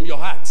faith from your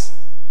heart,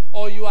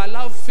 or you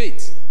allow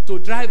faith to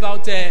drive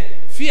out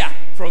fear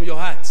from your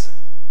heart.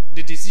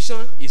 The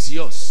decision is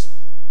yours.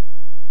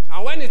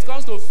 And when it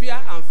comes to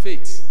fear and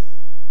faith,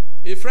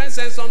 a friend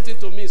said something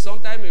to me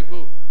some time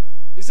ago.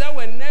 He said,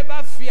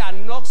 whenever fear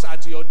knocks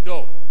at your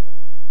door,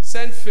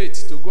 send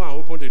faith to go and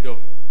open the door.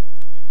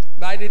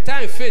 By the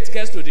time faith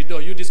gets to the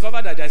door, you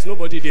discover that there's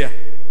nobody there.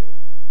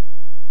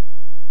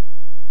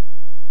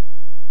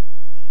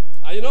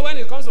 And you know, when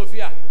it comes to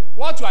fear,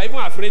 what you are even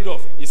afraid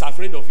of is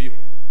afraid of you.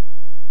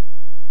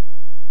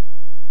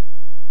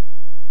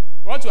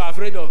 What you are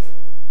afraid of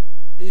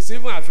is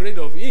even afraid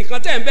of you.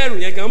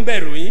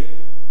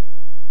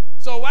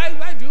 So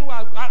why do you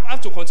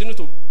have to continue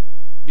to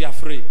be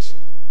afraid?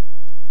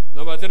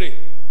 Number 3.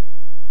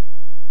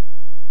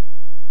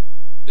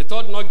 The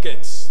third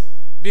nugget.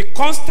 Be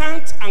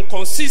constant and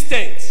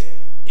consistent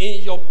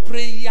in your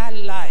prayer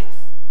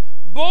life,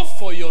 both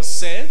for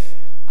yourself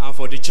and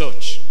for the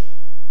church.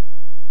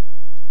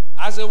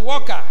 As a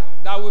worker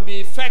that will be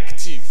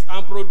effective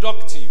and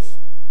productive,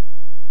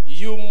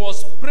 you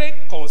must pray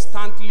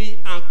constantly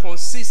and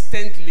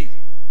consistently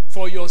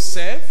for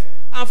yourself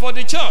and for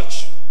the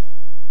church.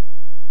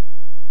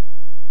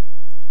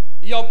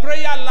 Your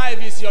prayer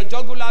life is your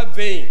jugular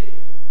vein.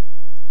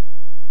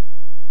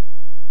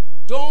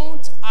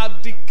 Don't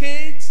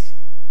abdicate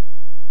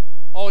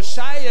or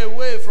shy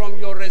away from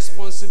your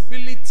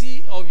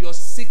responsibility of your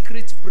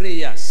secret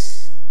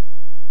prayers.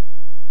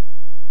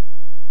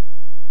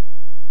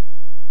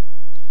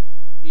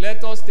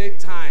 Let us take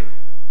time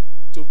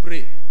to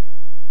pray.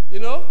 You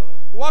know,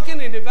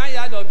 walking in the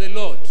vineyard of the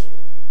Lord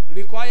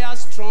requires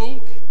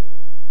strong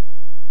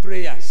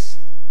prayers.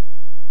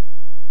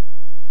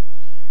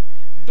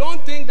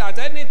 Don't think that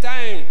any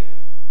time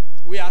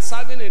we are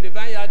serving in the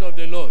vineyard of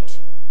the Lord,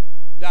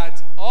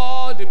 that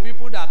all the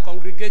people that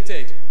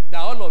congregated, that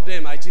all of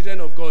them are children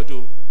of God.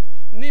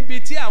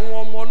 Níbi tí àwọn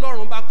ọmọ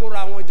Ọlọ́run bá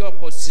kóra wọn jọ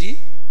pọ̀ sí,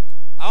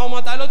 àwọn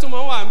ọmọ ta ló tún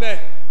máa wà ńbẹ̀.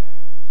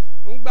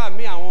 Ńgbà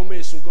mí àwọn ọmọ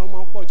èṣù gan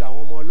máa pọ̀ jù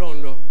àwọn ọmọ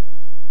Ọlọ́run lọ.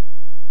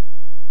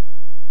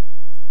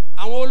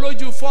 Àwọn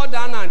olójú fall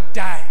down and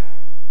die.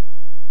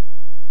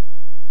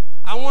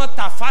 Àwọn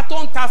tàfà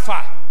tó ń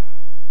tàfà,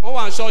 wọ́n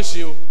wà ní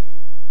ṣọ́ọ̀ṣì o.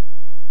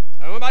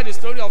 I remember the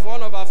story of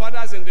one of our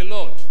fathers in the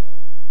Lord.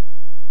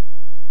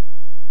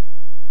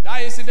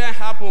 That incident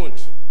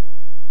happened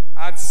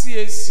at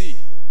CAC.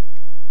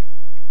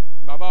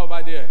 Baba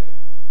over there,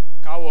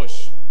 car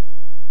wash.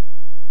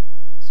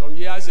 Some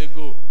years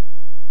ago,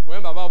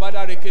 when Baba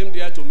Obadare came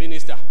there to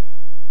minister,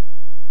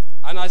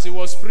 and as he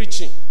was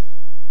preaching,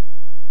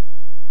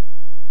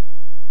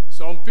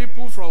 some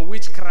people from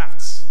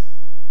witchcraft,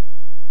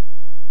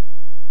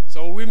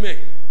 some women,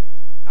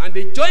 and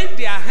they joined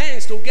their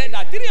hands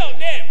together, 3 of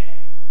them,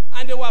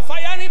 and they were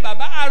firing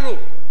Baba arrow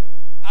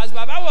as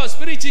Baba was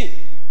preaching.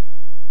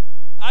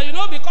 And you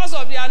know, because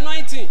of the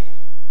anointing,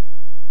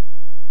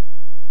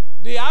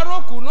 the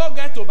arrow could not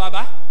get to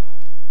Baba.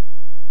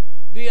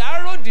 The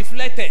arrow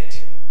deflected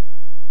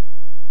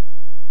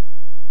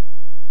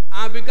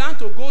and began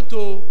to go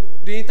to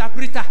the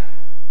interpreter.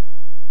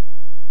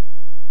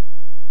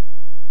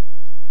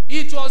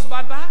 It was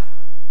Baba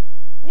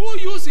who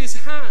used his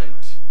hand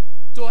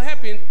to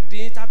help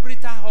the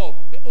interpreter up.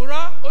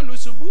 Ura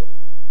Olusubu.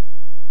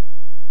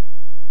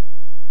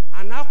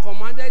 And now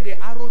commanded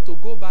the arrow to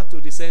go back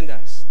to the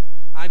senders.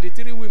 And the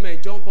three women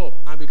jumped up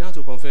and began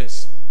to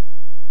confess.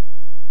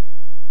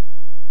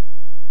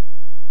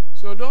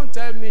 So don't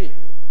tell me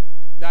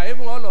that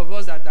even all of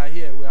us that are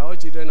here, we are all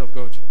children of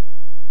God.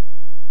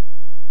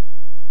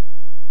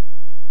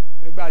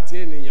 Nígbà tí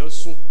ènìyàn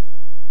sùn,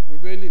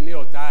 Bíbélì ní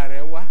ọ̀tá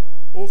rẹ̀ wá,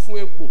 ó fún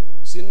epo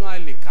sínú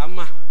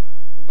àlìkámà.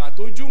 Ìgbà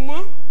tó jú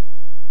mọ́,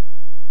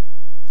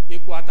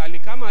 epo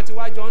àtàlìkámà ti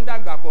wá jọ ń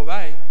dàgbà pọ̀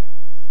báyìí.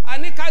 A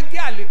ní ká gé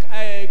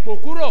epo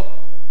kúrò,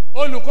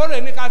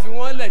 olùkórè ní ká fi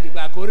wọ́n lẹ̀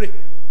dìgbà kórè.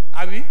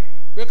 Àbí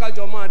pé ká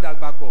jọ máa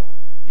dàgbà pọ̀.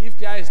 If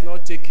care is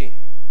not taken,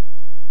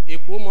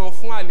 epo mọ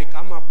fún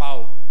àlìkámà pa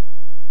o.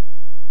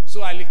 So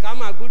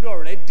àlìkámà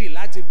gbọ́dọ̀ ready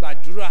láti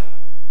gbàdúrà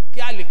kí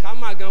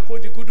àlìkámà gan kó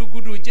di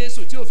gúdúgúdú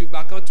Jésù tí ò fi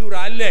gbà kan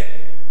túra lẹ̀.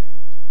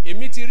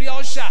 Èmi ti rí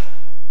ọ̀ṣà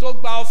tó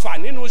gba ọfà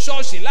nínú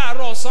ṣọ́ọ̀ṣì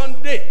láàárọ̀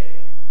Sunday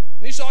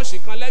ní ṣọ́ọ̀ṣì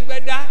kan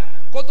lẹ́gbẹ́dá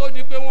kó tó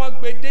di pé wọ́n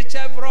gbé dé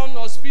Chevron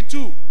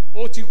Hospital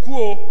ó ti kú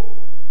o.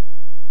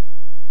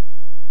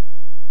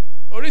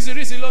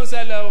 Oríṣiríṣi ló ń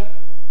ṣẹlẹ̀ o.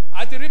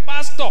 Àti rí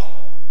pásítọ̀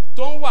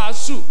tó ń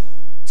wàásù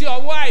tí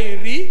ọwọ́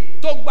àìrí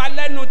tó gba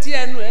lẹ́nu tí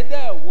ẹnu ẹ̀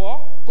dẹ̀ wọ́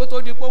kó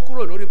tó di pé ó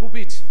kúrò lórí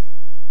pulpit.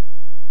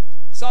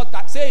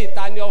 Ṣé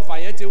ìta ni ọfà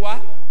yẹn ti wá?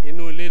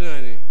 Inú ilé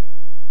náà ni.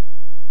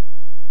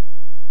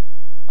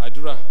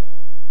 Àdúrà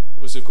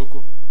ó ṣe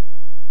kókó.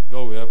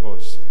 God will help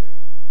us.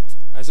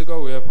 I say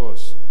God will help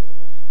us.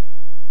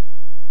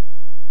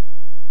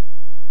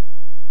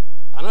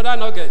 Another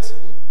nugget.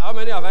 How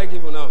many have I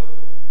given now?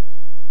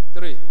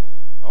 3.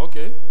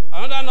 Okay.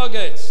 Another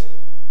nugget.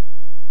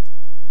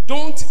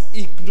 Don't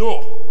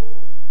ignore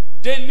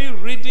daily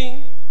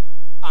reading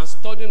and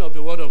studying of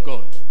the Word of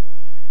God.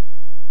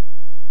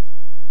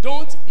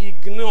 Don't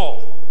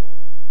ignore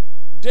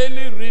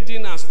daily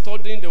reading and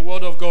studying the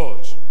Word of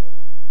God.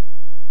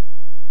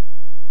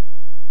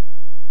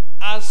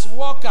 As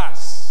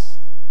workers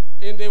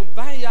in the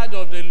vineyard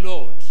of the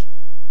Lord,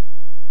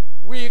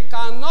 we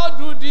cannot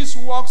do this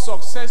work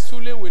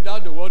successfully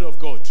without the Word of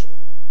God.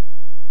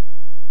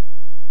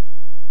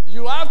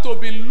 You have to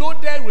be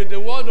loaded with the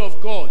Word of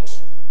God.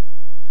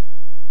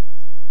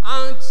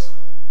 And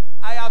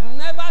I have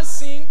never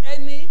seen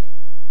any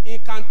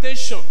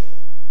incantation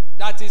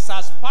that is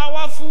as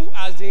powerful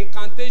as the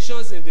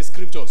incantations in the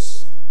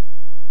scriptures.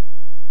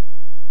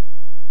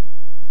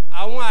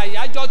 Àwọn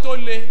àyájọ́ tó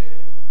le,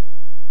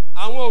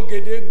 àwọn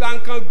ògèdè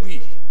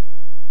gbáǹkangbì,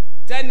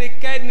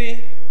 tẹ́nikẹ́ni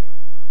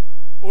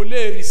ò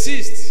lè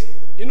resist.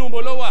 Inú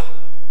bo ló wà?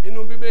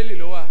 Inú Bíbélì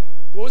ló wà.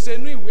 Kò ṣe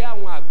inú ìwé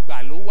àwọn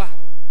àgbà ló wà.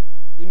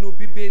 Inú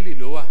Bíbélì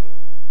ló wà.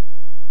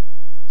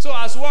 So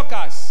as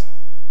workers,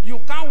 you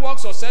can't work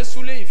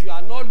successfully if you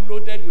are not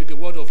loaded with the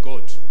Word of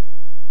God.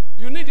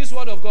 You need this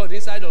Word of God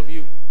inside of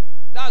you.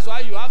 That's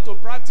why you have to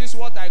practice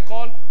what I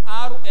call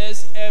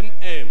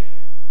RSMM.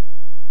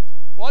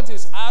 What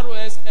is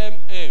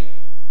RSMM?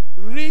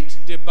 Read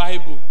the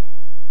Bible.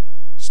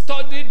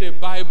 Study the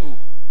Bible.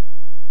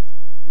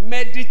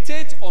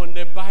 Meditate on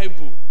the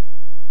Bible.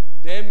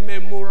 Then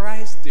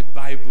memorize the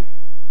Bible.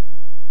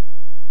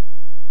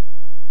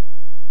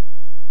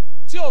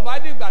 Tí o bá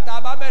dìgbà tá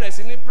a bá bẹ̀rẹ̀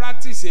sí ní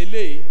practice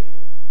eléyìí,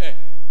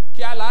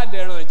 kí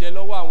aládẹ̀ràn jẹ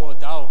lọ́wọ́ àwọn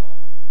ọ̀tá o.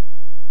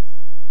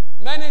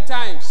 Many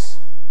times,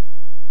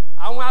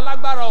 àwọn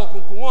alágbára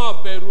òkùnkùn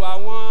wọn bẹ̀rù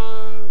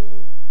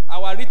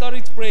our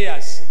rhetoric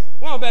prayers.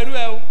 Wọn bẹ̀rù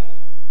ẹ o.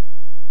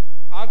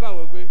 Àwọn kan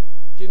wò pé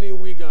kí ni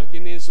wí gan, kí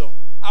ni sọ.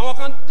 Àwọn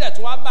kan tẹ̀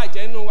tí wọ́n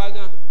bàjẹ́ nínú wa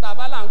gan, tá a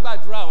bá là ń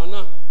gbàdúrà àwọn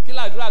náà, kí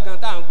làdúrà gan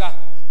tá à ń gbà.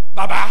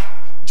 Bàbá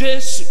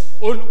Jésù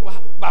Olúwa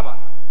bàbá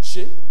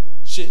ṣe.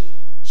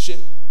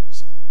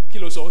 Kí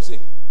ló sọ ó sìn?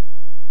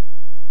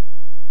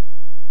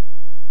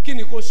 Kí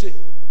ni kó ṣe?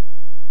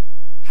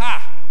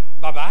 Ha!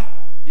 Bàbá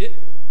yé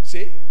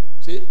ṣe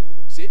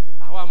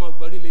àwa máa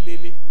gbọ́ rí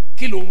lélẹ́lẹ́.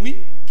 Kí ló wí?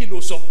 Kí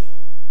ló sọ?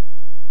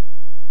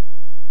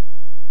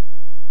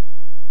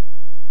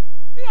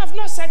 You have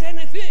not said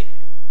anything.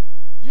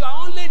 You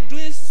are only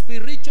doing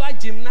spiritual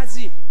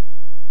gymnastic.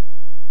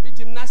 Bí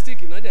gymnastic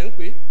iná dẹ̀ ń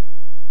pè.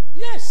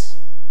 Yes.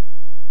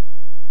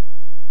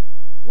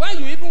 When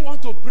you even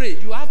want to pray,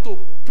 you have to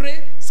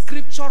pray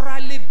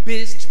scripturally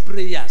based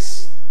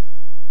prayers.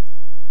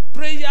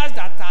 Prayers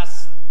that are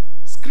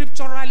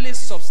scripturally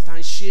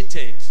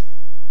substantiated.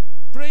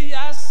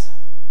 Prayers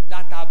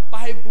that are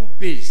Bible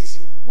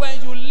based.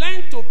 When you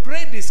learn to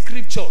pray the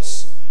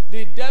scriptures,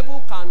 the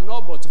devil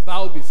cannot but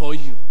bow before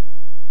you.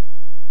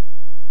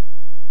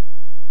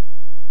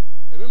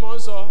 Èmi mọ̀ ń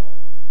sọ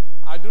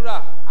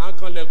àdúrà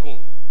àǹkanlẹ̀kùn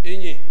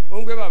ìyìn ó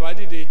ń gbé bàbá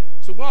dìde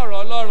ṣùgbọ́n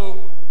ọ̀rọ̀ Ọlọ́run.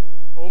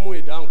 Ó mú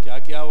ìdáhùn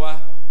kíákíá wá,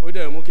 ó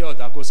dẹ̀ mú kí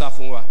ọ̀tá kó sá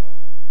fún wa.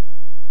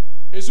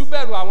 Èṣù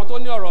bẹ̀rù àwọn tó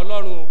ní ọ̀rọ̀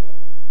Ọlọ́run.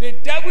 The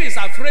devil is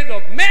afraid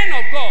of men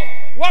of God,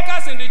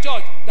 workers in the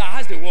church that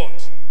has the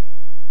word.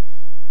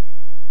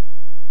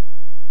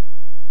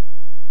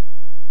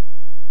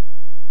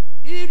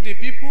 If the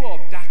people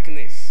of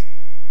darkness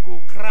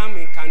could cram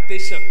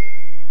incantation,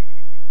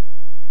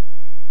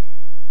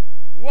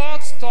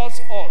 what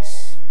stops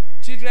us,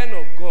 children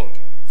of God,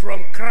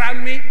 from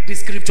cramming the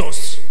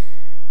scriptures?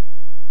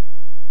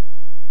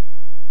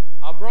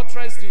 I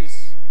buttress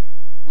this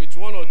with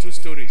one or two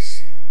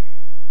stories.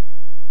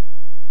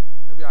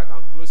 Maybe I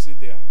can close it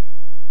there.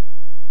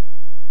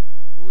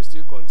 We will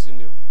still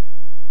continue.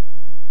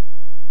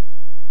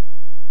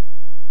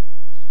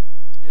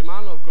 A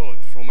man of God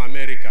from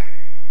America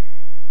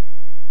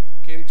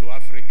came to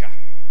Africa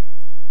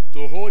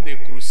to hold a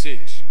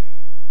crusade.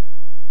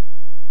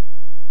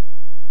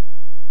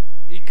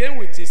 He came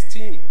with his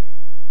team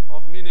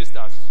of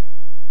ministers,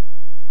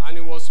 and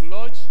he was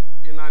lodged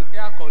in an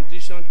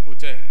air-conditioned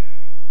hotel.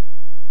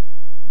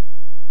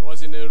 He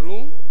was in a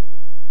room.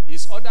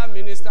 His other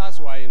ministers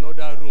were in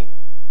another room.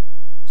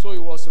 So he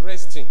was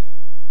resting.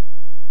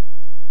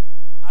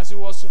 As he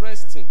was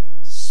resting,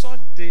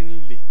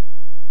 suddenly,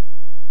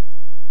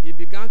 he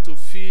began to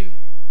feel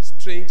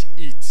strange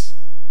heat.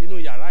 Inú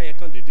yàrá yẹn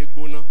kàn dédé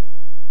gbóná.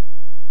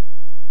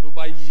 Ló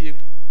bá yí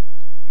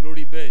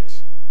lórí bed.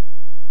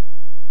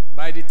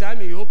 By the time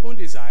he opened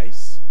his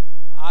eyes,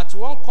 at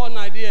one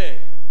corner there,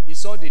 he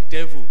saw the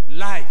devil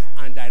live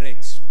and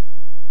direct.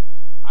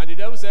 And the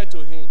devil said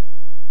to him,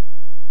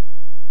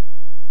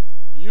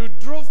 "You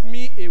drove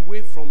me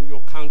away from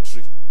your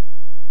country.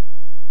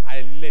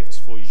 I left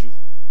for you.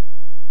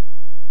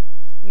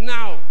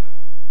 Now,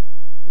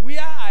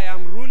 where I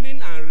am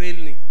ruling and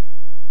reigning,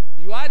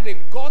 you had the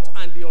gut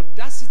and the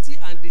audacity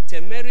and the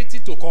temerity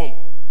to come.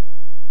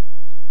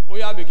 Oh,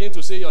 you begin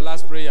to say your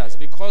last prayers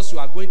because you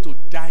are going to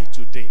die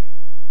today."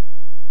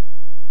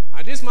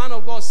 And this man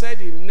of God said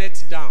he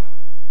knelt down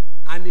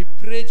and he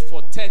prayed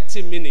for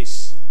 30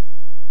 minutes.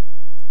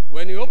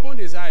 When he opened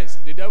his eyes,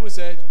 the devil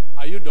said,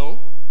 "Are you done?"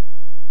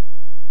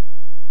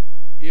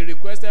 He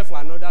requested for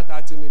another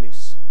 30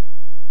 minutes.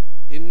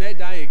 He knelt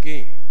down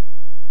again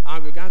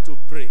and began to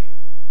pray.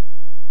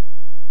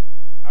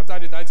 After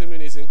the 30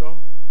 minutes,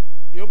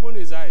 he opened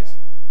his eyes.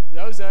 The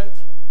devil said,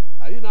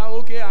 "Are you now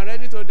okay and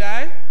ready to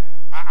die?"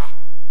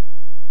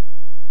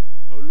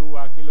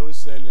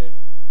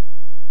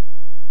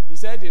 He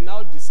said he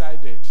now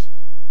decided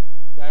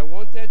that I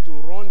wanted to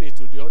run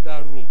into the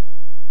other room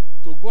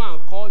to go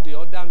and call the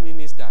other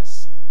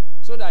ministers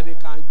so that they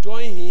can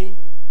join him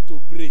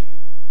to pray.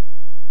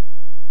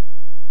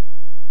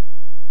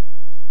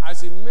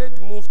 As he made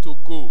move to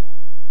go,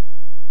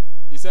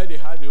 he said he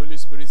heard the Holy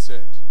Spirit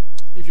said,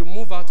 "If you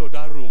move out of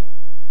that room,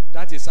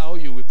 that is how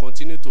you will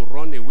continue to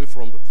run away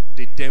from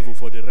the devil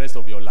for the rest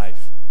of your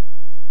life."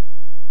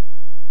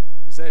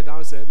 He said,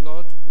 now said,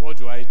 "Lord, what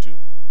do I do?"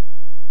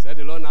 Said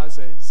the Lord now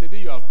said,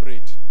 "Sebi, you have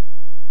prayed.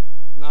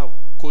 Now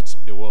quote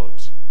the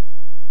word.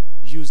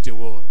 Use the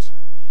word."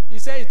 He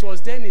said it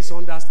was then his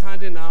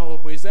understanding now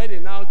open. He said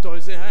it now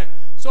told him, "Hey,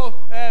 so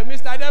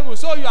Mr. Devil,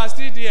 so you are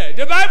still there.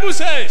 The Bible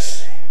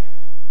says."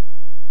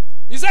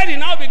 He said he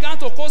now began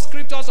to quote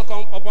scriptures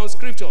upon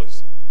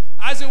scriptures.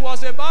 As he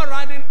was about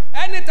running,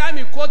 anytime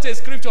he quotes a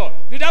scripture,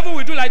 the devil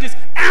will do like this.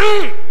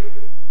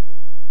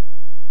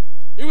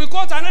 He will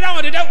quote another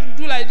one, the devil will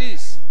do like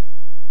this.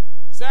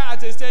 So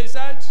at a stage, he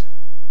said,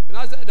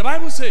 the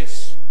Bible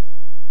says,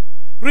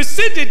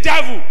 "Resist the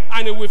devil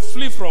and he will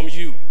flee from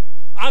you."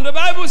 And the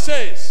Bible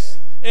says,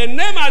 a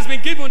name has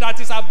been given that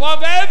is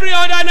above every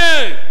other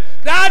name.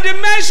 That the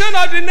mention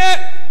of the name,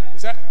 he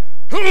said,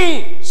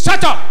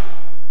 "Shut up.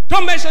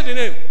 Don't mention the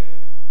name.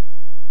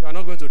 You are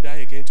not going to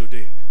die again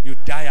today. You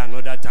die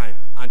another time."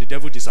 And the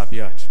devil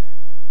disappeared.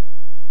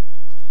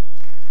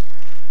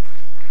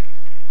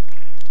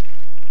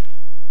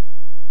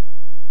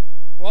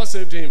 What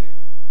saved him?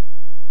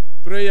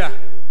 Prayer.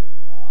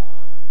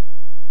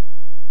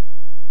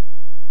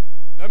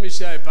 Let me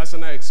share a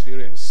personal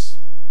experience.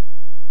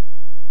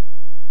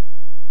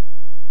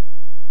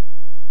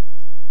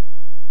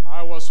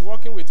 I was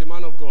working with a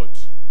man of God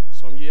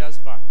some years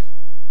back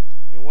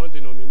in one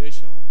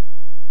denomination.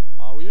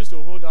 We used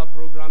to hold our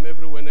program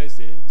every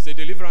Wednesday. It's a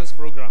deliverance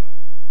program.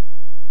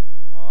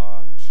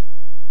 And,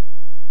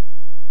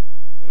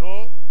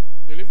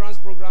 deliverance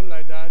program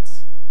like that,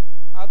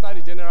 after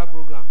the general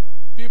program,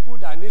 people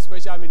that need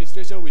special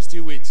administration will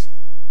still wait.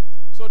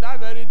 So that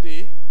very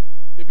day,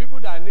 the people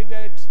that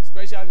needed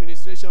special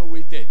administration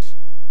waited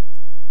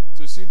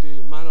to see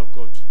the man of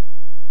God.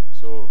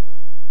 So,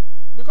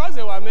 because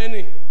there were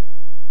many,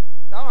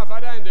 that my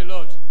father in the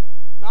Lord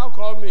now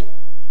called me,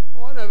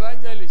 one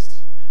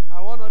evangelist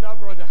and one other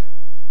brother.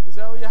 He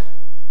said, "Oh yeah,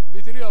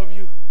 the three of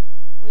you,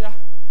 oh yeah,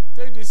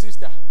 take this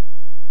sister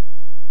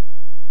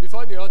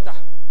before the altar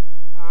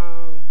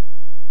and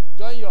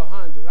join your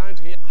hand around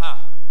her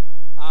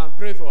and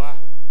pray for her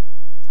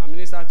and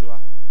minister to her."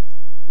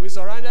 We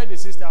surrounded the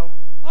sister.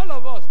 All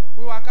of us,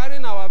 we were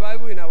carrying our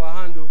Bible in our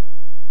hand and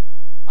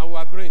we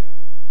were praying.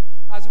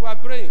 As we were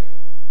praying,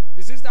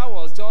 the sister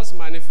was just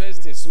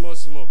manifesting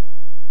small.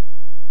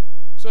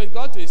 So it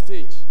got to a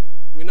stage,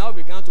 we now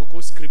began to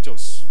quote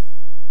scriptures.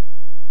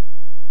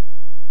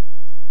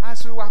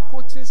 As we were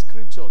quoting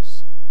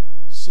scriptures,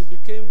 she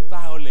became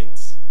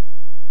violent.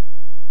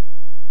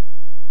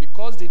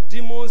 Because the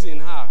demons in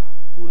her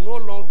could no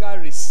longer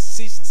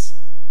resist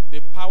the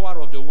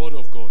power of the word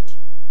of God.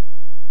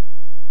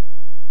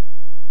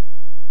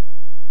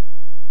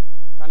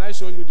 Can I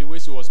show you the way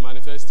she was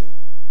manifesting?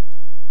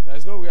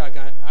 There's no way I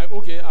can. I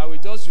will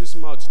just use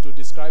mouth to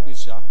describe it,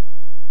 Sha.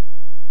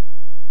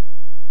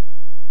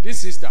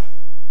 This sister,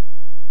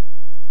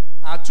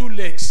 her 2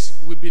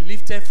 legs will be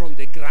lifted from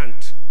the ground.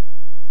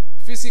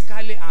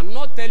 Physically, I'm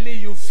not telling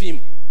you film.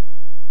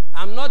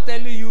 I'm not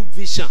telling you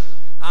vision.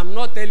 I'm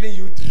not telling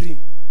you dream.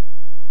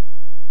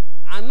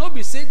 And not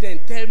be say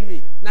then tell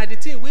me. Now the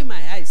thing where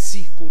my eyes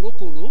see,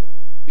 koro,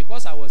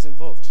 because I was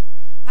involved.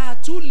 Her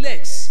 2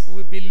 legs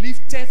will be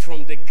lifted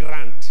from the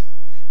ground.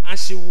 And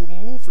she will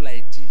move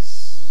like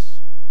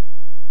this.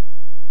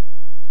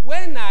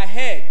 When her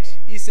head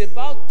is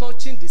about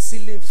touching the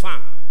ceiling fan,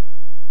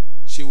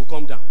 she will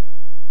come down.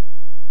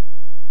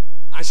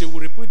 And she will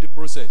repeat the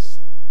process.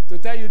 To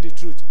tell you the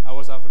truth, I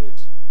was afraid.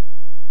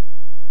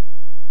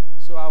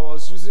 So I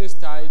was using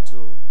style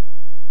to...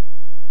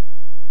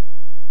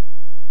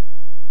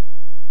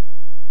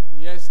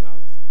 Yes, now.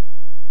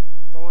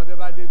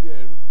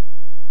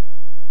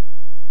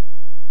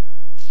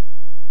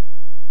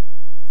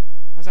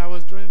 As I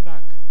was drawing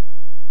back,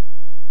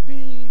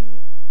 the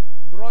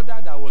brother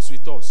that was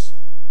with us,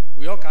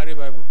 we all carry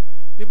Bible.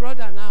 The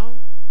brother now,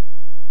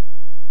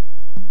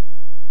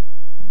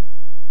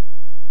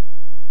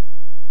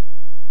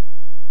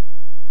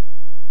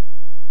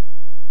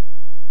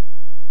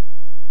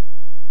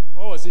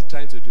 what was he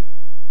trying to do?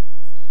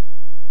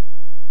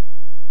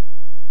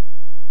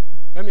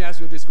 Let me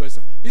ask you this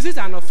question. Is it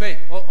an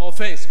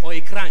offense or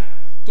a crime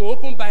to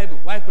open Bible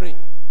while praying?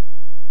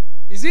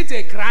 Is it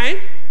a crime?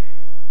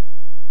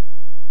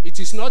 It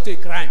is not a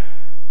crime.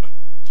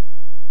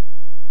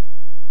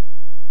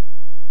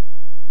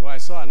 Well, I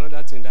saw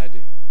another thing that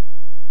day.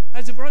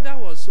 As the brother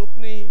was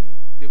opening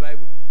the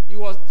Bible, he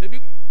was,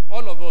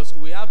 all of us,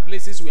 we have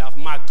places we have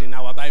marked in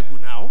our Bible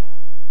now.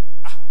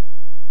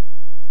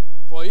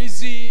 For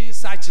easy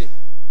searching.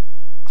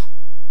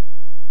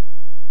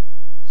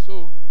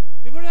 So,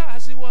 the brother,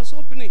 as he was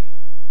opening,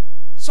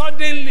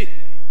 suddenly,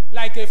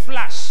 like a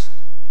flash,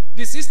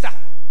 the sister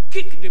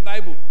kicked the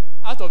Bible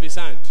out of his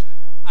hand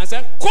and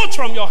said, quote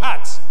from your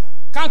heart.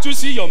 Can't you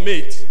see your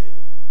mate?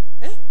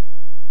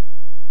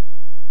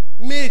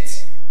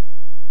 Mate.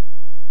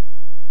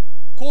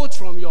 Quote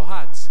from your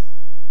heart.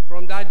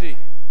 From that day,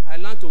 I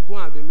learned to go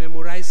and be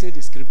memorizing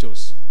the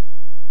scriptures.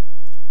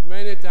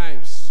 Many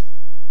times,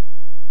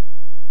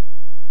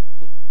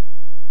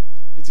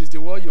 it is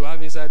the word you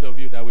have inside of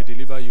you that will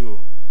deliver you.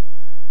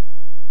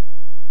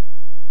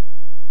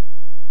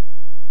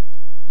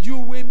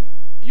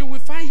 You will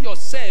find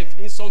yourself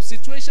in some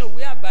situation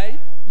whereby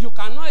you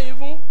cannot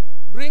even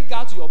bring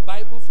out your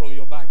Bible from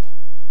your bag.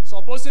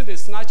 Supposing they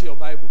snatch your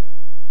Bible.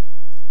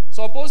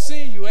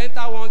 Supposing you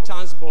enter one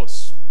chance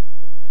bus.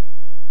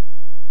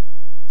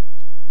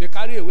 They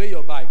carry away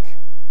your bag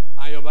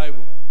and your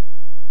Bible.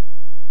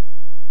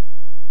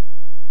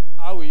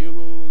 How will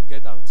you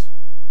get out?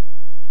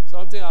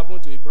 Something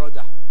happened to a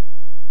brother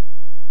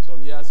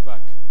some years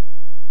back.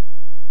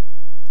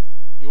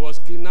 He was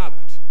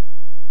kidnapped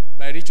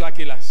by ritual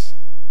killers.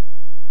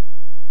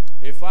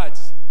 In fact,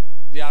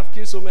 they have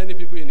killed so many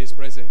people in his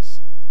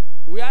presence.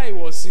 Where he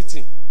was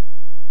sitting,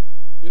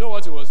 you know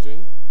what he was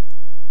doing?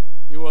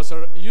 He was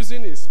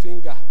using his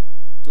finger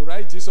to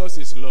write Jesus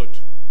is Lord.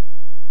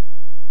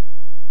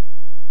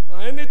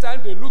 And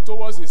anytime they look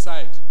towards his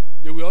side,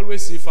 they will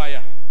always see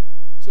fire.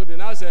 So they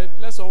now said,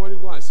 let somebody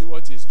go and see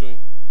what he's doing.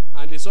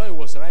 And they saw he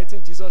was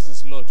writing Jesus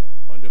is Lord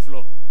on the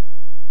floor.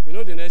 You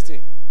know the next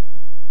thing?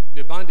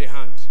 They bound the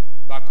hand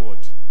backward.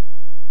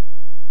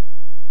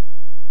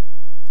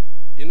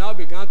 He now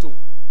began to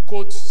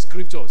quote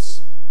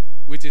scriptures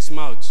with his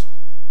mouth.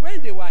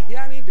 When they were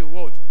hearing the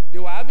word, they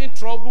were having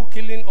trouble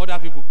killing other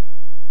people.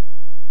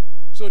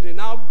 So they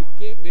now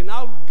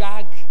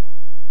gag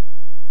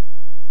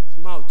his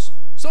mouth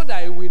so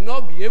that he will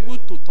not be able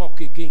to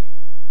talk again.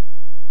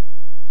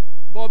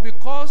 But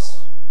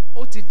because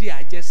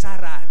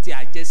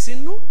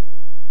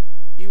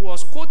he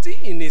was quoting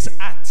in his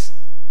heart,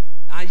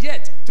 and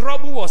yet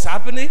trouble was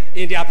happening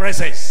in their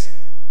presence.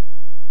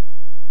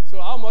 So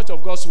how much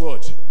of God's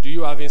word do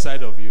you have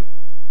inside of you?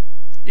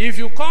 If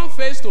you come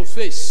face to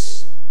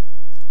face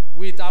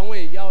with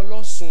àwọn ìyá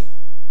ọlọ́sùn,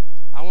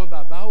 àwọn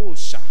bàbá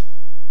òòṣà,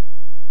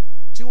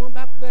 tí wọ́n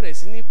bá bẹ̀rẹ̀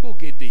sí ní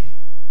pògèdè,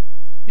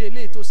 bí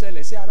eléyìí tó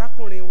ṣẹlẹ̀ sí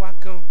arákùnrin wa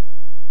kan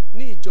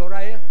ní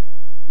ìjọra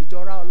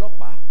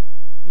ọlọ́pàá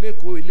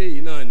lẹ́kọ̀ọ́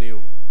eléyìí náà ni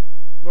o.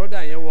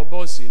 Brother yẹn wọ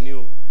bọ́ọ̀sì ni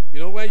o. You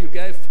know when you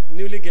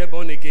newly get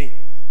born again,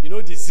 you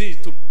know the zeal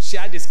to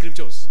share the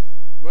scriptures.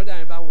 Brother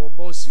yẹn bá wọ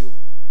bọ́ọ̀sì o,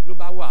 ló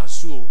bá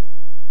wàásù o.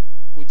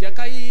 Kò jẹ́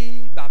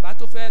káyé bàbá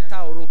tó fẹ́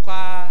ta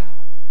òrùka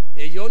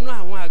ẹ̀yọ́nú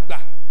àwọn àgbà,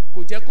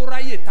 kò jẹ́ kó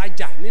ráyè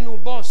tajà nínú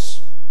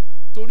bọ́ọ̀sì.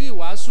 Torí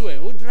ìwàásù ẹ̀,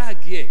 ó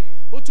dráàgì ẹ̀,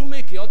 ó tún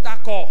mèkì ọ́tà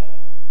kọ̀.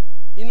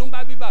 Inú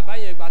bá bí bàbá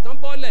yẹn ìgbà tán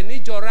bọ́lẹ̀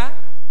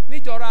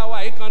níjọra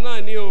wa yìí kan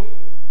náà ni o.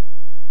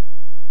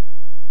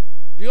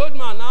 The old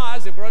man now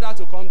asked the brother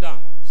to come down.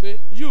 Say,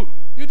 you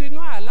did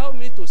not allow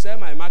me to sell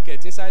my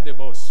market inside the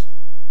bus.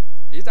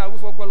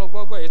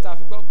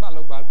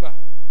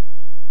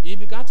 He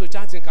began to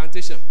chant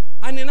incantation.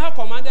 And he now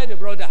commanded the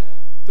brother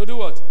to do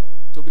what?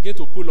 To begin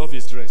to pull off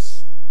his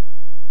dress.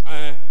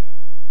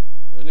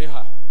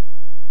 Anyhow.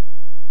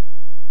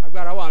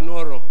 Agbára wà nú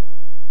ọ̀rọ̀.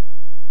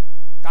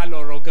 Ká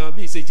lọ̀rọ̀ gan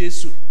bí ṣe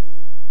Jésù.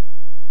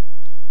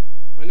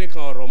 Wọ́n ní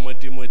kan ọ̀rọ̀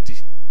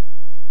mọ̀dìmọ̀dì.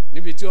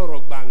 Níbi tí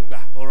ọ̀rọ̀ gbangba,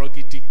 ọ̀rọ̀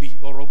gidigbi,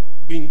 ọ̀rọ̀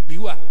gbìngbì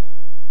wà.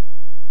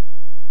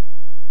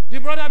 The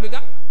brother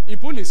began, he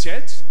pulled his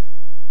shirt,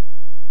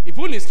 he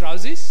pulled his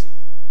trousers.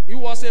 He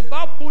was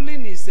about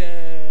pulling his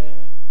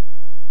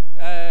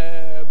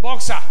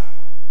boxer.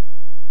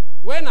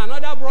 When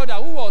another brother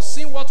who was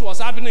seeing what was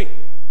happening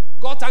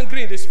got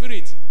angry in the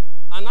spirit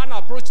and then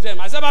approached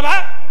them. I said,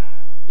 Baba,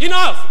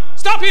 enough,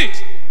 stop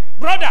it.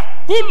 Brother,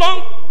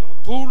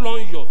 pull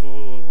on your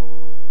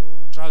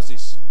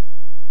trousers.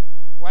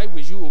 Why will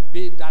you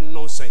obey that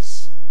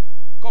nonsense?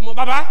 Come on,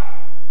 Baba.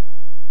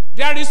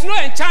 There is no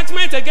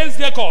enchantment against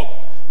Jacob.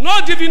 No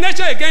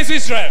divination against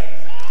Israel.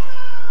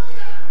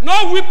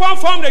 No weapon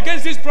formed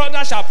against this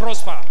brother shall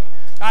prosper.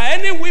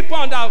 And any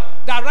weapon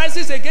that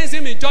rises against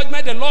him in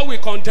judgment, the Lord will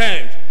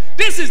condemn.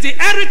 This is the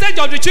heritage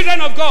of the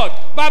children of God.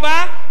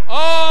 Baba,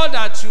 all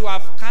that you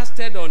have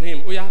casted on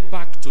him, we are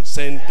back to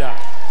sender.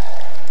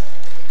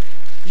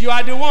 You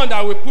are the one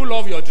that will pull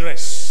off your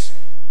dress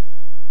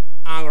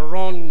and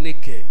run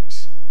naked.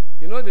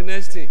 You know the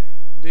next thing?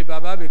 The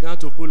Baba began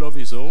to pull off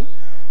his own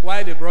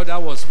while the brother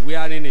was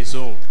wearing his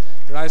own.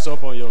 Rise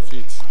up on your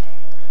feet.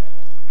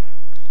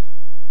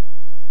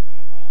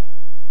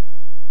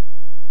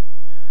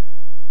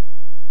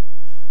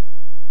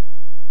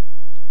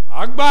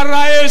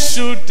 Agbára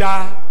Èṣù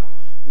dà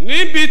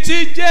níbi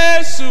tí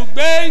Jésù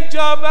gbé ń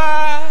jọba.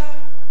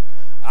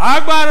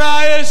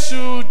 Agbára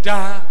Èṣù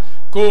dà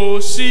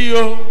kò sí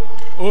o,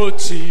 ó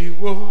ti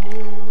wó.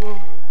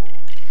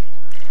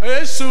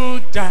 Èṣù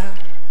dà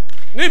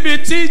níbi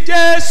tí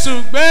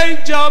Jésù gbé ń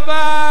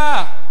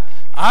jọba.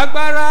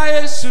 Agbára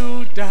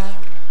Èṣù dà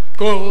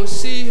kò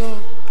sí o,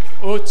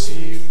 ó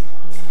ti wó.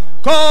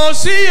 Kò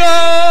sí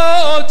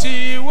o, ó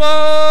ti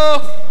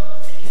wó.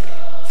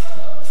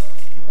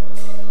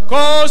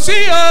 Kò sí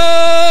o,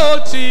 ó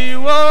ti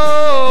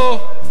wó.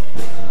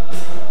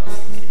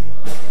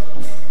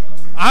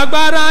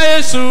 Agbára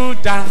Èṣù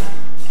dà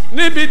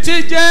níbi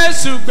tí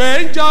Jésù gbé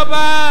ń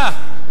jọba.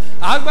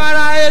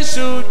 Agbára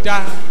Èṣù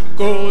dà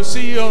kò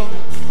sí o,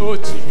 ó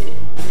ti wó.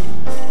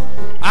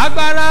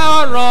 Agbára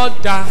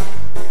ọ̀rọ̀ dà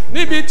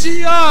níbi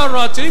tí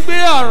ọ̀rọ̀ tí ń gbé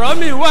ọ̀rọ̀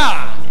mi wà.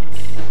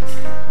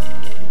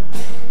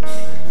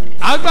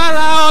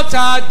 Agbára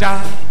ọ̀tá dà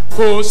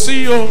kò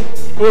sí o,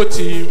 ó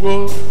ti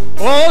wó.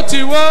 Ó ti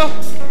wó.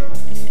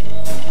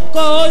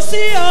 Kò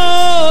sí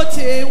o, ó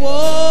ti wó.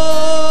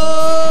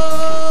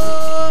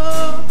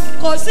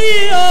 Kò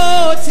sí o,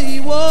 ó ti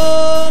wó.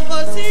 Kò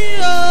sí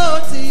o, ó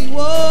ti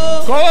wó.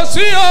 Kò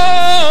sí o,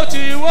 ó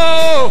ti wó.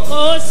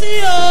 Kò sí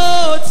o,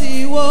 ó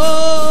ti wó.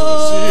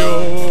 Kò sí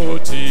o, ó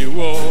ti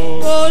wó.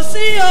 Kò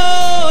sí o,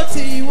 ó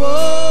ti wó.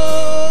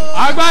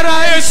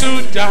 Agbára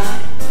Èṣù dà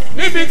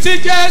níbi tí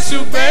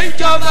Jésù gbé ń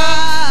jọba.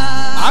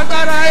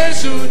 Agbára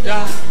Èṣù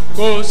dà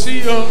kò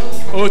sí o,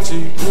 ó ti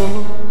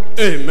wó.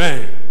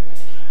 Amen.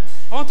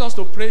 I want us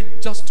to pray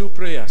just 2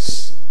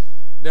 prayers.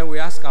 Then we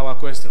ask our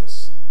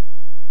questions.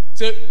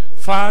 Say,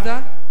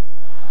 Father,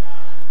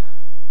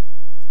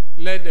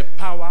 let the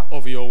power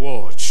of your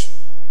word,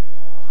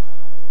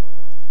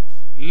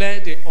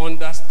 let the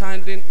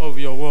understanding of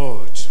your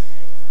word,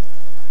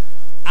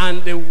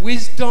 and the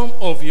wisdom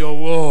of your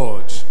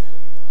word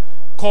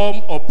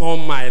come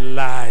upon my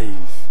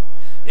life.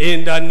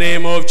 In the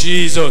name of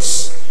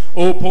Jesus.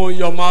 Open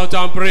your mouth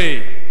and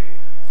pray.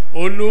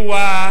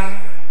 Olúwa,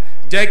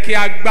 jẹ́ kí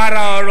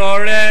agbára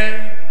ọ̀rọ̀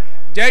rẹ,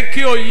 jẹ́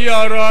kí òye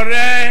ọ̀rọ̀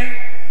rẹ,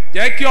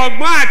 jẹ́ kí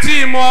ọgbọ́n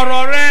àti ìmọ̀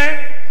ọ̀rọ̀ rẹ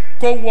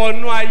kó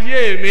wọnú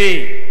ayé mi.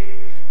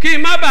 Kí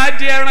má bàa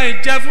di ẹran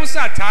ìjẹ fún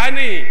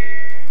Sátánì.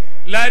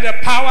 Let the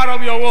power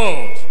of your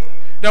word,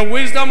 the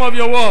wisdom of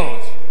your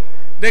word,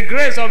 the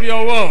grace of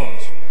your word,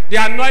 the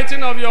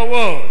anointing of your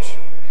word,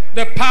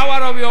 the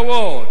power of your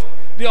word,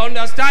 the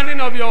understanding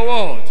of your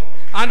word,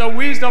 and the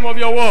wisdom of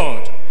your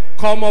word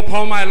come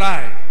upon my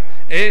life.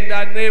 In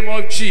the name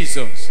of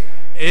Jesus.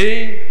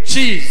 In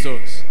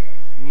Jesus'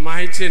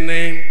 mighty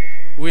name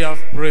we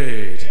have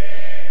prayed.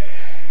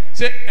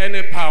 Say,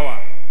 any power.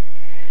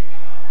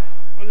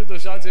 I want you to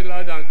shout it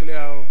loud and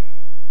clear.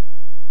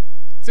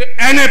 Say,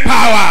 any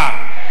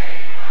power.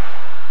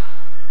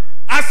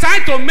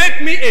 Assigned to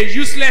make me a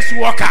useless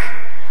worker.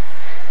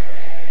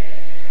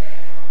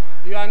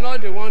 You are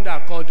not the one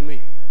that called me.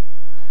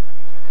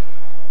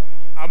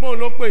 Àbọ̀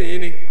ló pè yín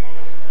ni.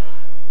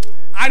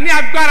 A ní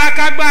agbára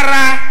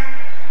kágbára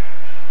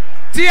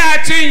tí a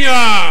ti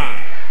yàn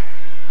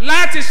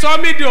láti sọ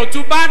mí di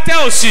òtúbáńtẹ́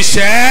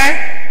òṣìṣẹ́.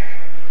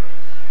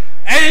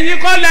 Ẹ̀yin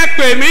kọ́ lẹ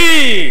pè mí,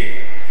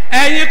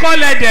 ẹ̀yin kọ́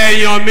lẹ dẹ̀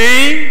yàn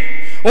mí.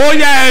 ó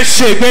yá ẹ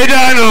ṣègbé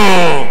dànù.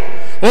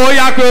 Ó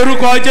yá pé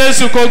orúkọ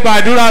Jésù kó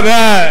gbàdúrà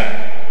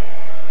bẹ́ẹ̀.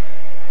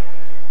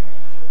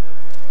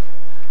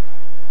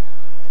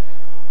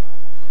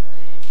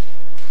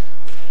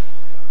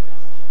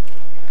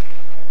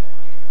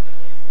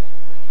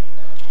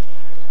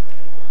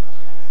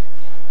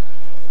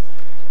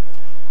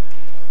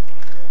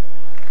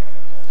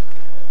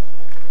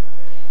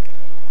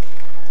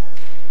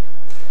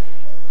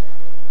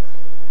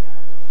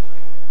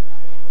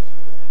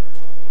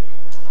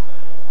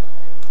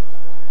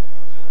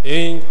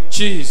 In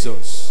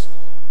Jesus'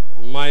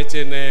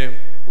 mighty name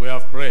we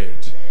have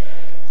prayed.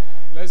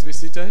 Let's be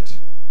seated.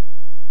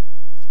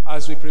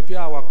 As we prepare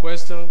our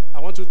question, I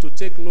want you to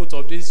take note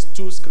of these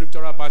two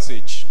scriptural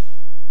passages.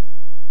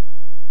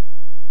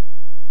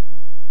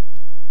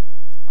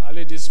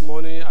 Early this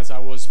morning, as I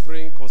was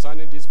praying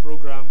concerning this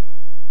program,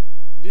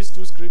 these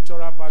two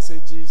scriptural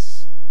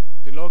passages,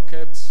 the Lord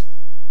kept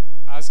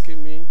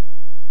asking me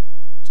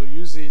to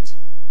use it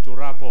to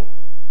wrap up.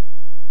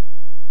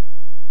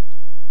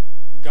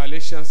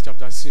 Galatians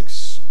chapter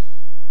 6.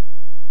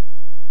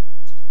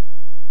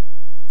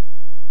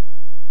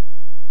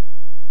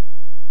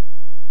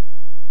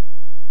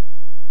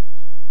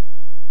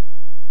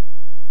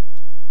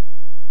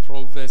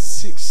 From verse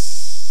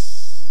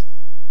 6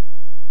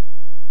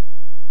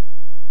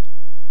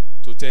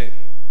 to 10.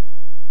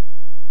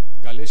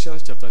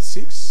 Galatians chapter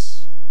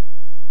 6.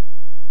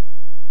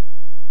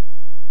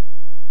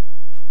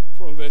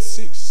 From verse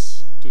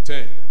 6 to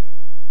 10.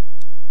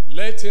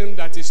 Let him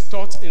that is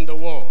taught in the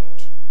word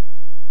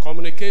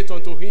communicate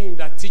unto him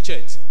that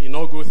teacheth in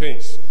all good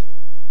things.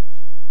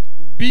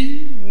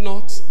 Be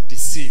not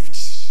deceived.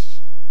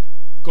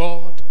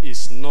 God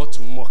is not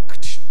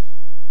mocked.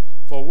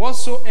 For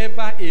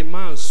whatsoever a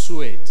man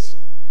soweth,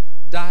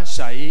 that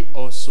shall he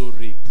also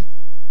reap.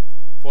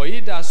 For he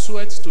that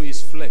soweth to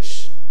his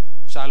flesh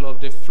shall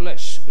of the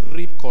flesh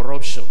reap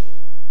corruption.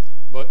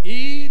 But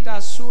he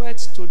that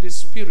soweth to the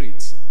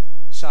Spirit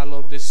shall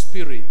of the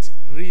Spirit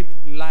reap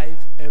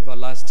life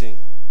everlasting.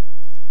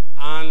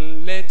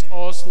 And let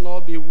us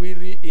not be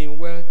weary in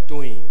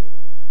well-doing,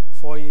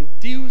 for in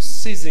due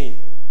season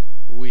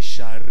we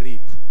shall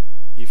reap,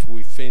 if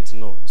we faint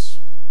not.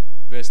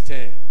 Verse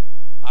 10.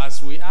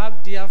 As we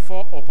have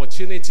therefore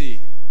opportunity,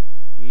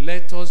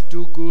 let us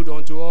do good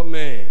unto all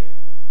men,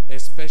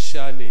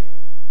 especially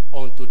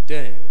unto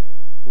them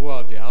who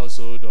are of the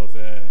household of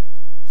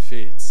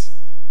faith.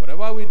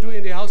 Whatever we do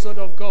in the household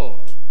of God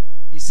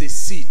is a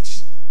seed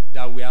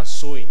that we are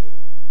sowing,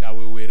 that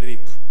we will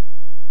reap.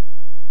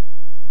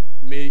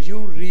 May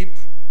you reap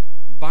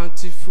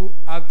bountiful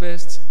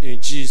harvest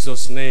in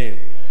Jesus' name.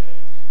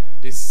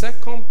 The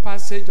second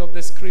passage of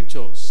the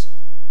scriptures,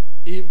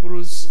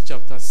 Hebrews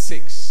chapter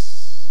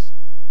 6.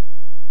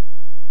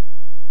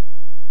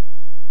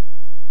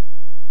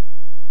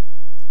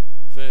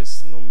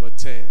 Verse number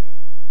 10.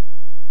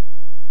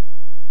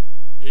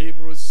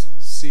 Hebrews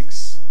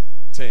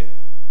 6:10.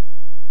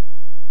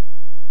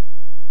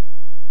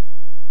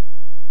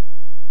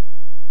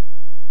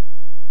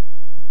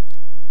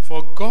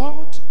 For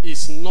God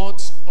is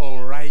not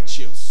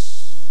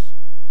unrighteous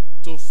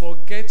to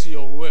forget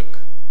your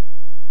work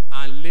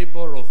and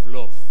labor of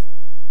love,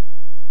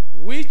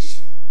 which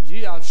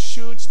ye have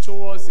shewed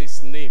towards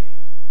his name,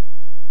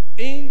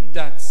 in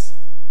that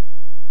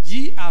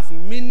ye have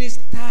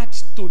ministered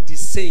to the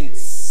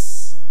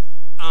saints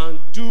and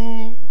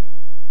do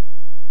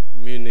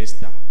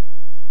minister.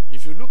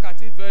 If you look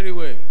at it very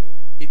well,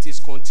 it is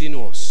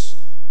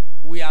continuous.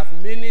 We have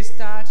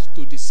ministered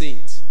to the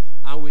saints,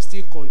 and we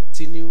still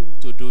continue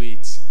to do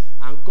it.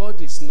 And God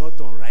is not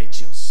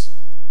unrighteous.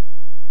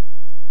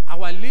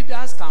 Our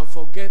leaders can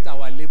forget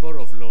our labor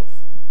of love,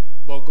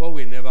 but God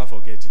will never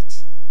forget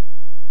it.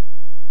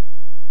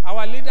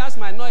 Our leaders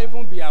might not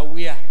even be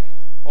aware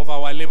of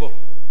our labor,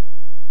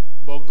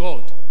 but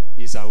God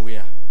is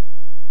aware.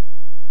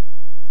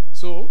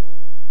 So,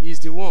 He is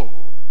the one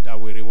that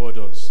will reward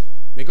us.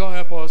 May God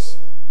help us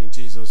in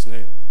Jesus'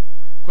 name.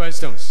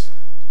 Questions?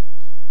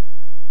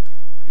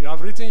 You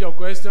have written your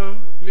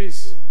question,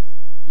 please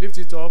lift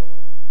it up.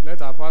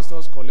 Let our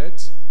pastors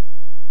collect.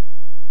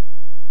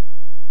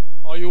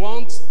 Or you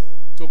want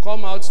to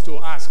come out to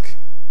ask.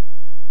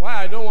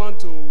 Why I don't want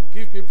to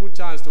give people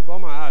chance to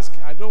come and ask.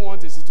 I don't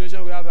want a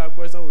situation where a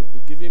question will be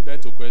giving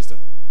birth to question.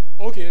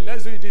 Okay,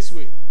 let's do it this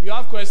way. You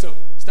have question,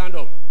 stand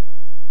up.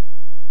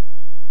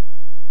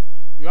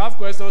 You have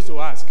questions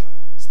to ask.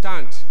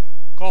 Stand,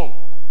 come.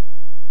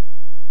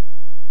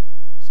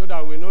 So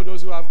that we know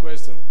those who have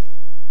questions.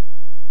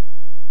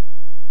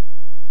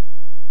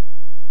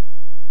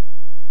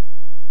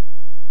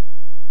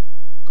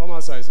 Come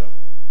outside, sir.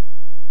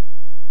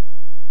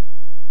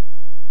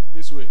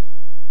 This way.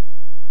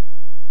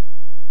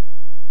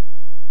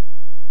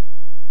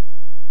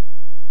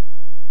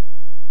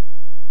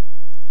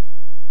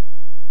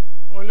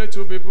 Only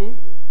two people.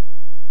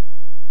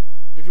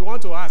 If you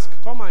want to ask,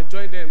 come and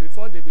join them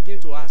before they begin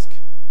to ask.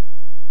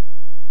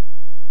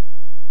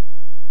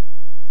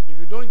 If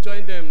you don't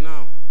join them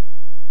now,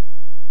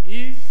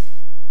 if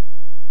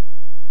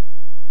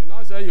you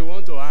now say you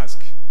want to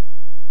ask,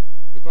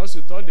 you Because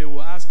you thought they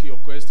would ask your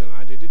question,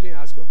 and they didn't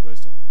ask your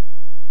question.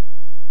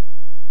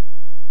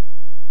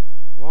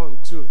 1,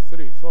 2,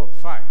 3, 4,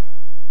 5.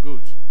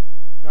 Good.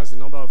 That's the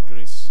number of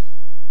grace.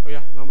 Oh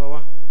yeah, number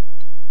 1.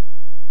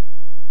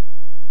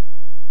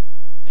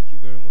 Thank you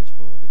very much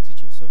for the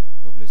teaching, sir.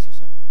 God bless you,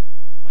 sir.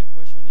 My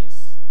question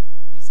is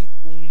it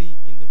only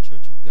in the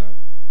church of God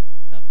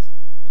that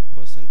a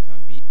person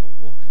can be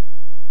a worker?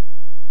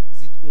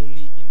 Is it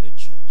only in the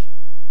church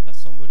that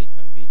somebody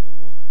can be a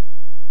worker?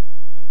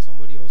 Can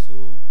somebody also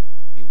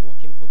be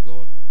working for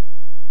God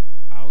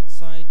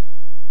outside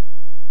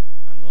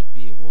and not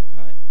be a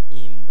worker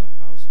in the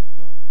house of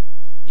God,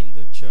 in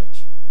the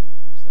church? Let me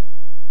use that.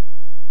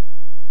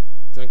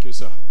 Thank you,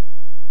 sir.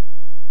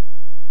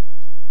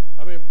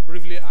 Let me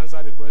briefly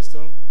answer the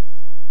question.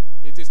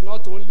 It is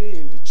not only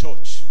in the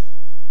church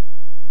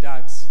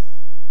that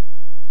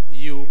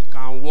you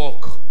can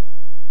walk.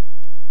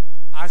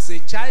 As a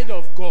child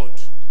of God,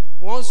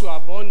 once you are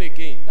born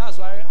again, that's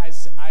why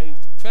I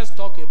first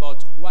talk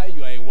about why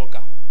you are a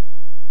worker.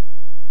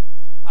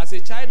 As a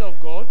child of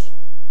God,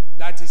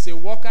 that is a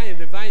worker in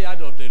the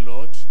vineyard of the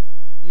Lord,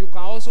 you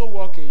can also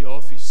work in your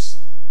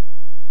office.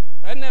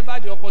 Whenever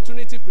the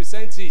opportunity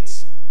presents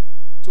it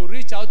to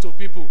reach out to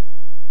people,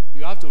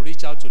 you have to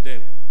reach out to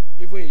them,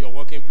 even in your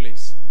working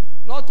place.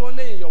 Not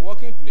only in your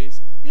working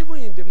place, even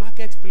in the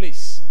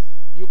marketplace,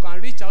 you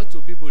can reach out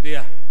to people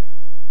there.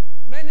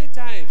 Many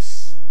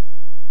times,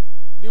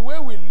 the way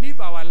we live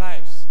our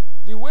lives,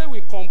 the way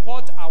we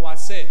comport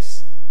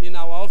ourselves in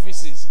our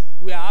offices,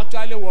 we are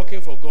actually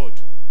working for God.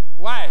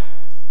 Why?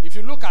 If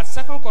you look at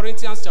 2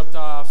 Corinthians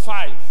chapter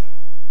 5,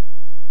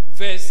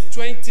 verse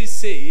 20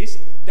 says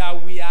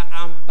that we are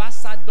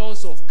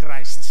ambassadors of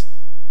Christ.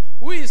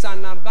 Who is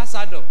an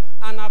ambassador?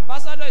 An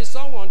ambassador is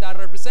someone that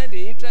represents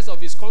the interest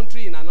of his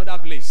country in another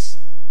place.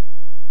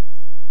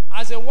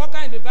 As a worker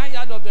in the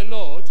vineyard of the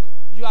Lord,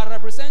 you are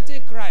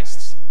representing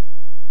Christ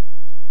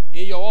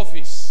in your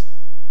office.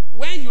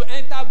 When you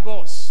enter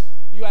bus,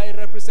 you are a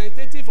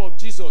representative of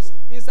Jesus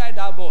inside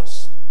that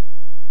bus.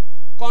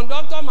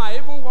 Conductor might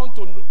even want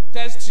to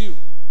test you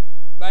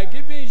by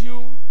giving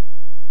you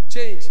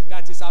change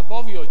that is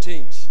above your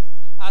change.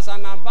 As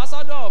an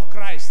ambassador of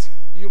Christ,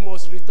 you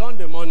must return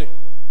the money.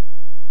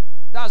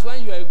 That's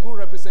when you are a good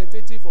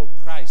representative of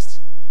Christ.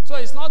 So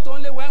it's not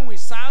only when we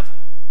serve,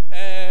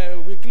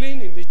 we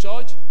clean in the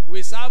church,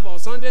 we serve on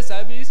Sunday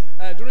service,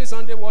 during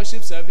Sunday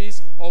worship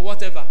service, or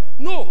whatever.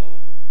 No.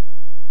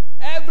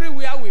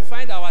 Everywhere we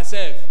find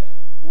ourselves,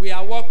 we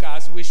are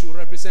workers, we should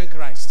represent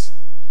Christ.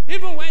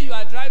 Even when you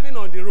are driving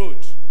on the road,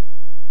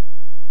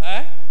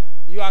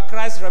 you are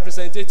Christ's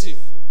representative.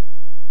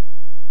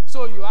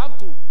 So you have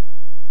to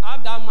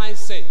have that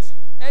mindset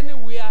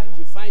anywhere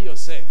you find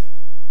yourself,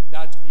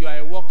 that you are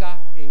a worker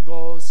in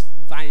God's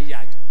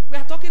vineyard. We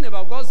are talking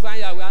about God's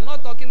vineyard. We are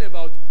not talking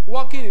about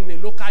working in a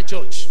local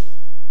church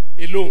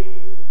alone.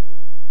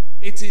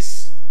 It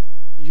is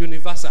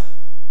universal.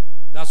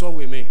 That's what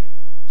we mean.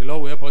 The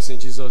Lord will help us in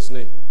Jesus'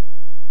 name.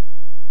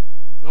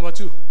 Number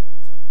 2.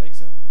 Thanks,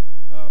 sir.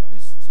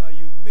 Please, sir,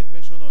 you made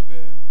mention of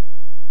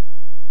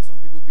some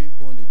people being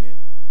born again.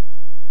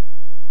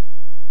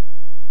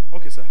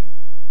 Okay, sir.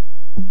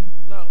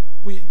 Now,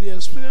 the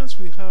experience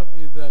we have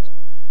is that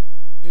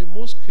in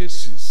most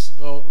cases,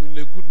 or in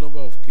a good number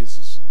of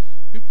cases,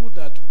 people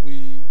that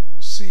we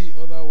see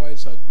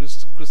otherwise are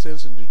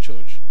Christians in the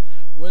church,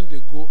 when they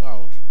go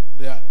out,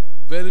 they are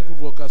very good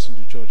workers in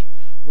the church.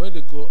 When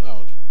they go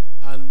out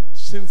and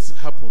things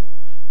happen,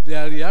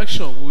 their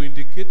reaction will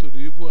indicate to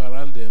the people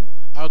around them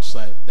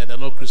outside that they are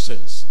not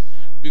Christians,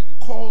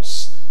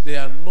 because they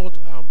are not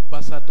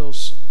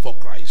ambassadors for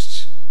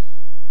Christ.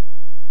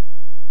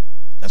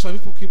 That's why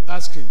people keep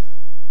asking,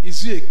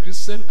 is he a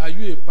Christian? Are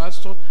you a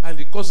pastor? And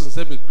he calls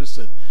himself a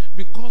Christian.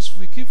 Because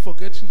we keep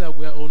forgetting that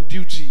we are on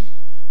duty,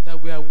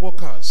 that we are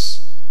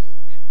workers.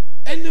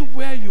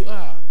 Anywhere you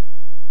are,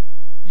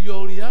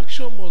 your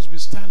reaction must be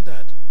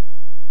standard.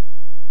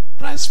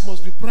 Christ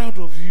must be proud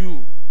of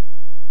you.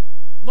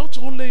 Not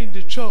only in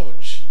the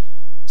church.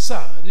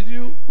 Sir,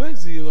 where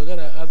is the guy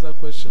that asked that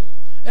question?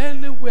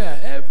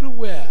 Anywhere,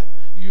 everywhere,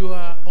 you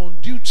are on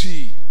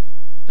duty.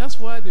 That's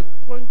why the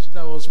point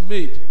that was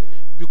made,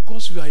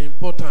 because you are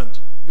important.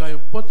 You are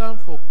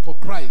important for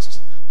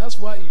Christ. That's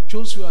why he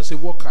chose you as a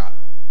worker.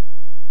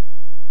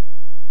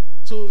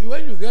 So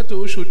when you get to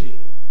Oshodi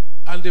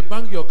and they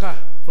bang your car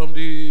from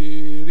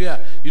the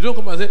rear, you don't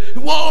come and say,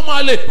 "Whoa,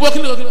 Male,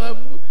 walking."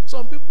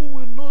 Some people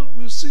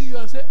will see you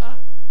and say, "Ah,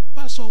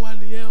 Pastor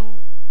Waliel."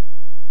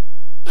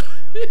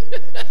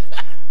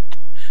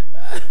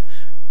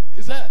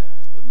 Is that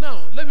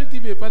now? Let me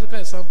give you a practical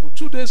example.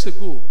 2 days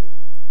ago,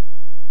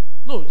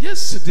 no,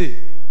 yesterday,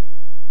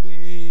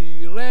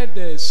 the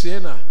red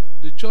Sienna,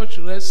 the church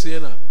red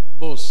Sienna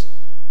bus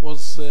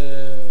was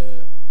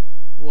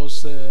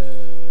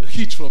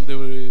hit from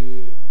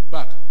the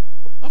back.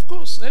 Of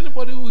course,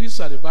 anybody who hits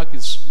at the back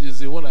is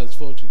the one that's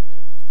faulty.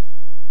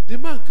 The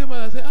man came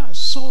out and said, "Ah,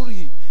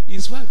 sorry,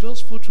 his wife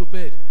just put to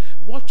bed.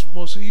 What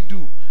must he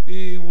do?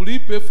 Will he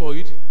pay for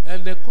it?"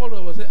 And they called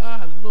over and said,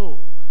 "Ah, no,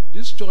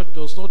 this church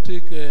does not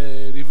take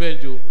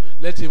revenge, oh,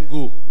 let him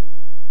go.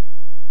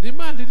 The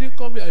man didn't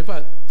come here. In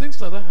fact, things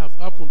like that have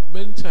happened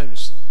many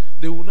times.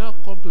 They will now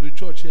come to the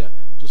church here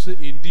to say,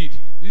 indeed,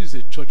 this is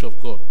a church of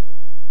God.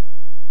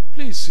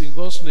 Please, in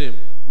God's name,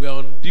 we are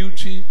on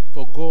duty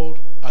for God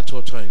at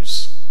all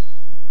times.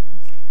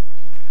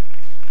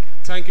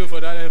 Thank you for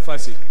that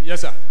emphasis.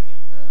 Yes, sir.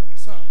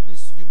 Sir,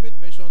 please, you made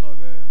mention of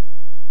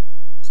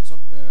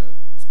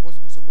it's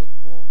possible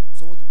for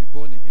someone to be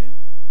born again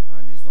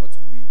and is not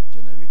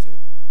regenerated.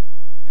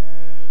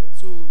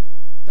 So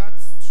that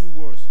two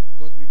words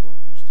got me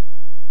confused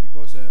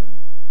because,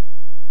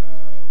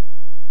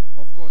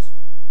 of course,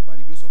 by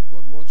the grace of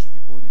God, one should be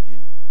born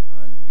again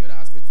and the other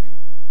aspect to be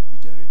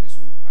regenerated.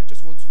 So I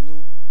just want to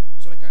know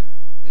so I can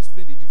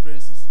explain the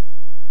differences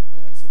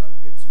so that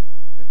we get to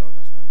better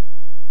understand.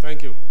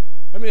 Thank you.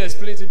 Let me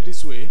explain it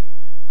this way.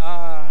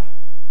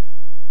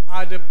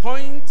 At the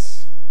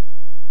point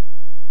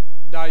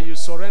that you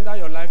surrender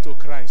your life to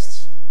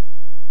Christ,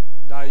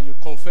 that you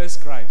confess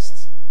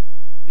Christ,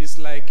 it's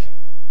like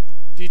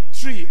the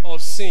tree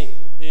of sin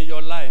in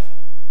your life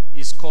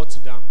is cut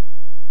down,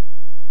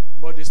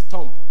 but the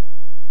stump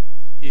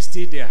is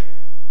still there.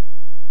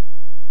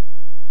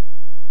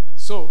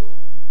 So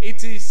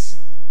it is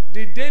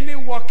the daily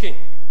walking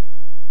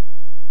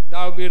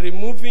that will be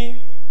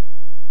removing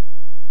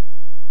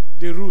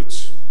the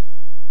root,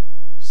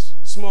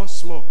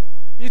 small.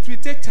 It will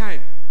take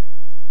time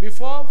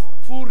before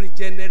full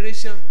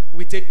regeneration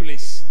will take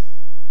place.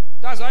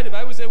 That's why the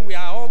Bible says we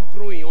are all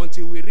growing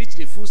until we reach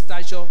the full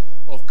stature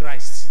of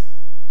Christ.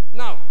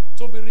 Now,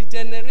 to be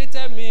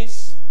regenerated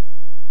means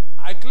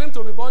I claimed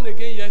to be born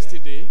again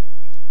yesterday.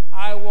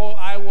 I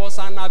was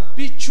an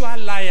habitual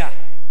liar.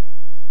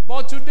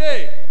 But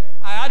today,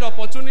 I had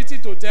opportunity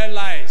to tell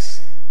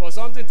lies. But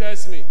something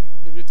tells me,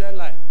 if you tell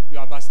lie, you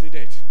are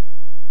backslided.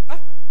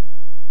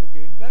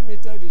 Okay, let me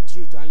tell the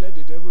truth and let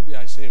the devil be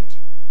ashamed.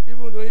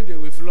 Even though if they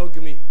will flog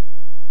me,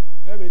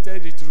 let me tell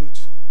the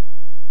truth.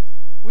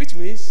 Which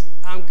means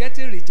I'm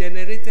getting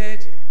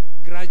regenerated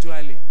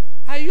gradually.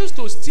 I used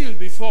to steal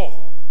before.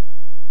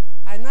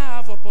 I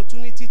now have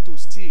opportunity to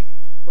steal,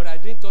 but I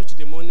didn't touch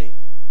the money.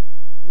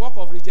 Work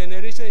of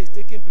regeneration is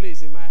taking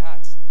place in my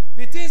heart.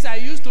 The things I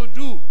used to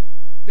do,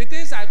 the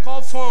things I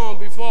called fun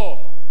before,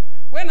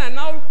 when I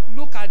now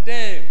look at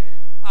them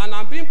and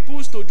I'm being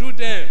pushed to do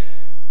them,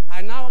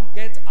 I now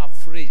get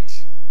afraid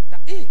that,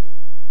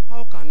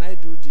 how can I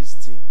do this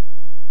thing?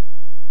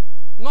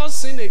 Not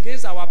sin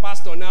against our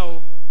pastor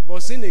now,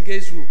 but sin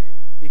against who?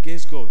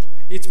 Against God.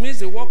 It means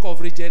the work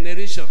of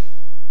regeneration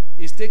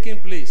is taking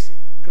place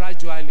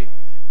gradually.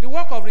 The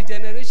work of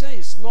regeneration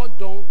is not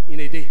done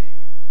in a day.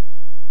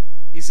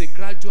 It's a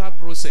gradual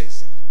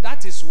process.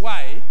 That is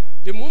why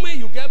the moment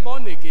you get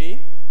born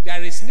again,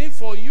 there is need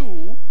for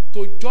you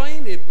to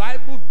join a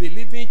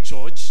Bible-believing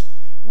church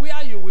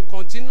where you will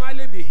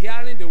continually be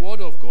hearing the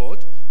word of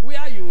God,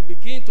 where you will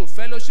begin to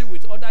fellowship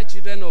with other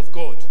children of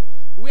God,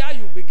 where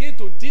you begin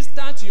to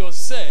distance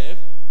yourself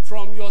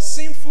from your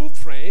sinful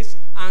friends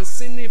and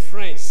sinning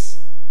friends.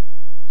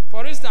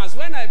 For instance,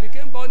 when I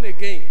became born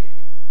again,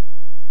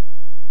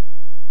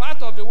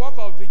 part of the work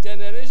of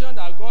regeneration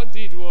that God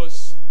did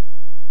was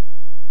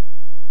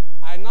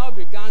I now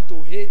began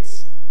to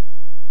hate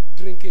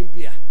drinking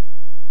beer.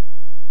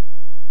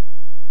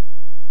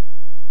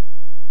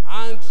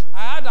 And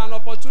I had an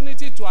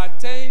opportunity to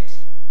attend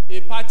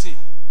a party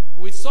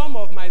with some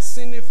of my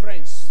sinning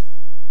friends.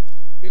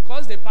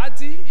 Because the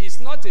party is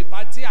not a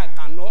party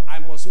I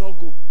must not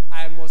go.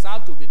 I must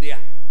have to be there.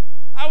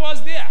 I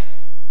was there.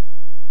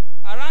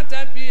 Around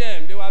 10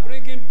 p.m., they were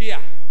bringing beer,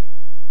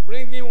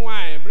 bringing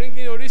wine,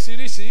 bringing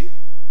orishirishi.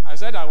 I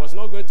said I was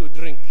not going to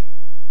drink.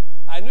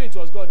 I knew it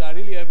was God that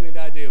really helped me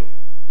that day.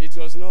 It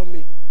was not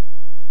me.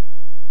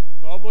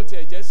 Bó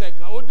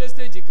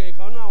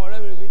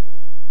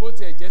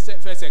tiẹ̀ jẹ́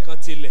fẹsẹ̀ kan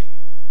tilẹ̀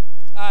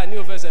ní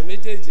o fẹsẹ̀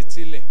méjèèjì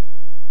tilẹ̀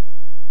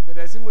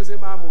kẹ̀dẹ̀ sí mo ṣe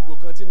máa mú ògò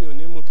kan tí mi ò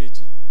ní mú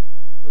kejì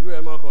Olúwa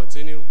ẹ máa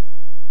continue.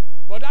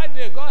 But that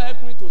day God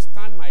helped me to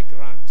stand my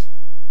ground.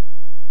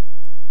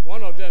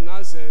 One of them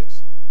now said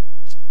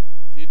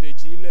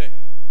fìdèjì ilẹ̀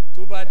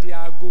tó bá di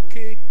aago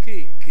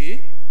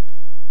kéékèèké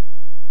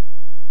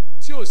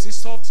tí ò sí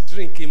soft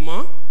drink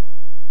mọ́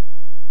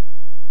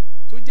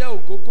tó jẹ́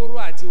ògógóró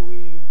àti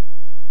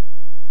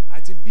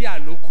bíà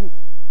lókù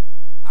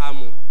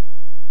àmù.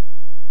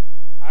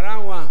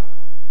 Around 1,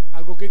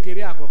 aago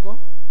kékeré àkọ́kọ́.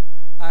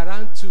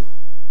 Around 2,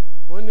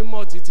 wọ́n ní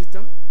malt ti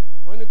tán.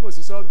 Wọ́n ní kò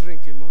sí soft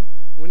drink mọ́.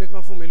 Wọ́n ní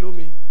kàn fún mi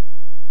lómi.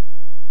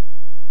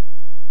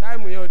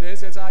 Táìmù yẹn ò dẹ̀ ń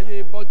ṣẹ̀ṣẹ̀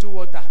ayé bottle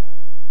water.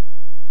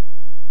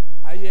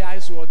 Ayé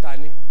ice water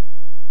ni.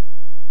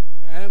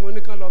 Mo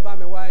ní kàn lọ bá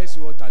mi wá ice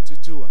water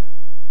tútù wá.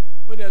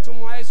 Mo dẹ̀ tún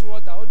mú ice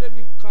water. Ó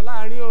débi kan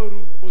láàrin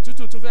òru.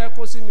 Òtútù tún fẹ́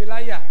kó sí mi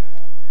láyà.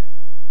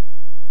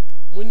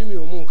 Mo ní mi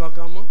ò mú nǹkan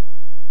kan mọ́.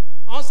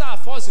 Also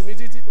force me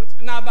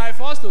now by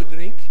force to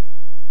drink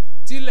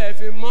till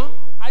if mo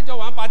I just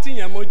one party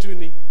yẹn moju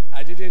ni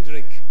I didn't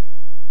drink.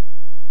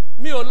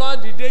 Mi ò lọ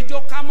dìde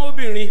jó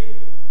kámọ́bìnrin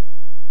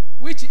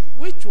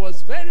which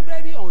was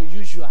very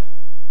unusual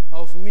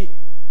of me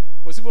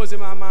kò sí bó ṣe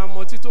máa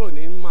mọ títò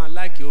ní máa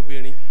láìkì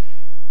obìnrin.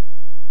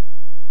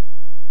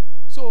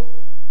 So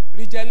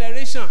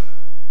regeneration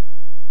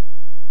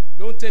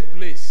don't take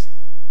place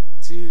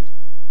till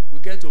we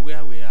get to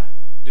where we are.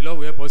 The Lord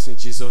will help us in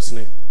Jesus'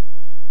 name.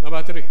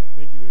 Number 3.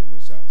 Thank you very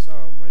much, sir. Sir,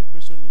 my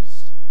question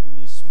is,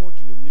 in a small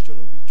denomination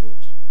of a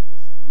church,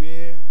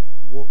 where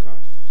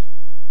workers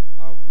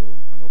have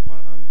an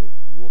upper hand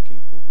of working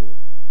for God,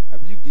 I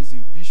believe there's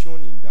a vision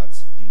in that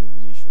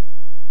denomination.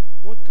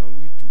 What can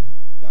we do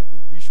that the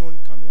vision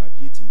can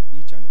radiate in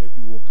each and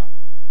every worker?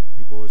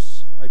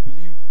 Because I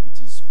believe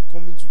it is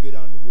coming together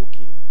and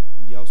working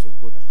in the house of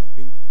God that can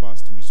bring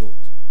fast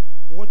results.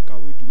 What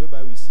can we do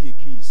whereby we see a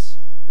case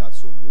that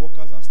some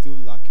workers are still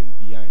lacking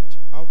behind?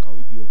 How can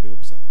we be of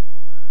help, sir?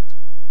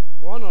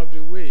 One of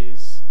the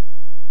ways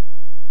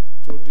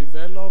to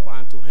develop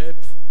and to help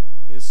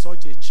in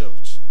such a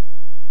church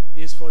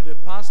is for the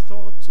pastor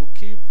to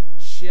keep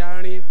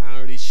sharing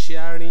and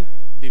resharing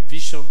the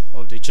vision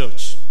of the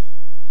church.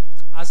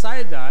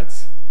 Aside that,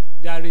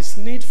 there is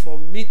need for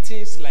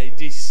meetings like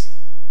this.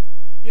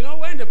 You know,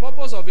 when the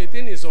purpose of a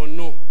thing is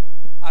unknown,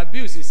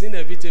 abuse is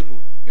inevitable.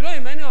 You know,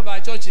 in many of our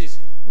churches,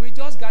 we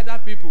just gather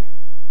people,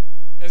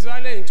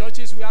 especially in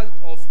churches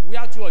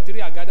where 2 or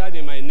 3 are gathered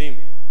in my name.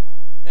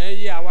 And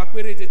yeah, our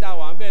query is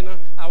our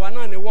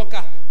not a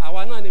worker,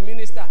 our not a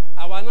minister,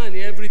 our not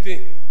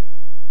everything.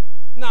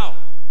 Now,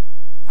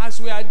 as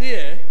we are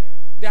there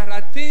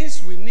are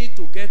things we need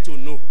to get to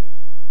know.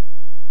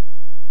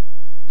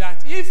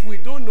 That if we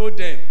don't know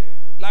them,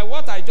 like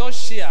what I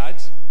just shared,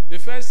 the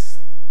first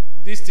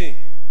this thing,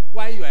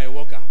 why you are a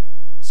worker.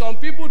 Some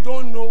people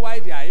don't know why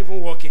they are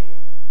even working.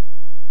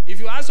 If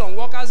you ask some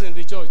workers in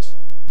the church,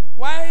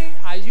 why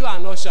are you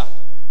an usher?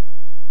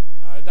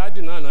 That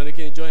did not know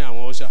can join an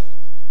usher.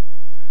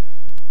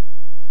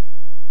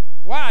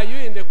 Why are you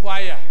in the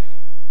choir?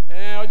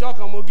 Ọjọ́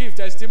kan mo give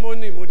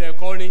testimony mo dẹ̀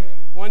kọrin,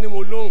 wọ́n ní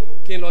mo lóhùn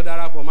kí n lọ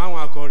darapọ̀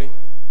máwọn akọrin.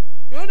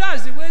 You know,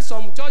 that's the way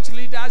some church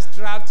leaders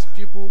draft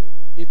people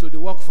into the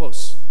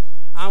workforce.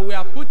 And we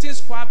are putting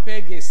square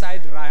peg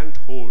inside round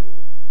hole.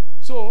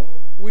 So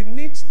we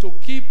need to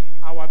keep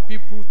our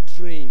people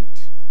trained.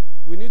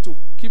 We need to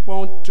keep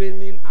on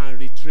training and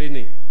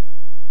retraining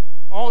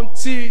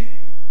until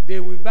they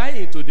will buy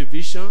into the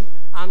vision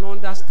and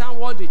understand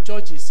what the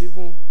church is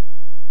even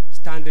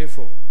standing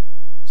for.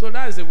 So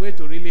that is the way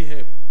to really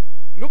help.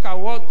 Look at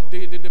what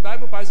the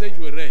Bible passage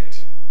we read.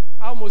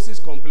 How Moses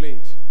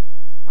complained.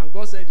 And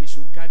God said he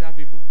should gather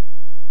people.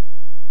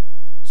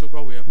 So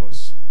God will help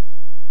us.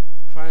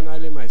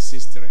 Finally, my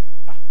sister.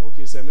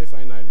 Okay, Semi,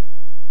 finally.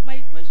 My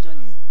question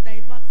is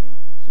diverting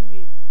to 2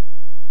 ways.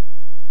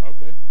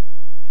 Okay.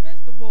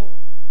 First of all,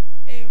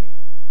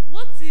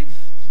 what if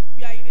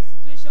you are in a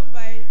situation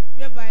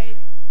whereby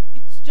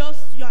it's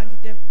just you and the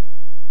devil,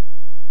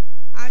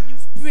 and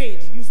you've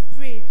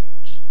prayed,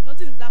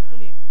 nothing is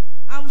happening,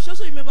 and we should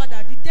also remember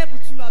that the devil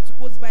too knows how to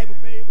quote the Bible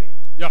very well.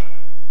 Yeah.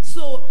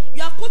 So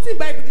you are quoting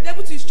Bible, the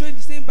devil is showing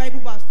the same Bible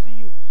verse to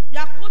you. You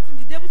are quoting,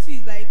 the devil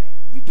is like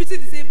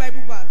repeating the same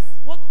Bible verse.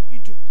 What do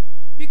you do?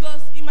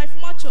 Because in my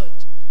former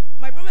church,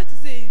 my prophet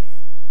says,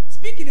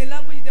 speak in a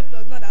language the devil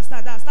does not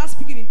understand. That start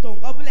speaking in tongue.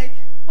 I'll be like,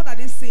 what are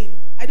they saying?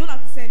 I don't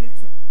have to say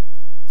anything.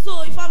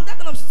 So if I'm that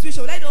kind of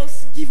situation, will I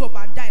just give up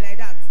and die like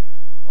that,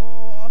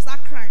 or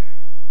start crying?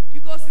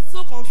 Because it's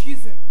so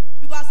confusing.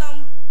 Because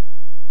I'm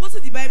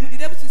quoting the Bible, the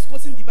devil is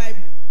quoting the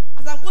Bible.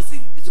 As I'm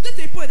quoting, it will get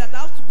to a point that I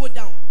have to go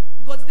down.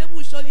 Because the devil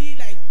will surely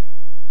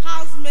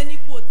has many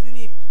quotes in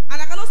him.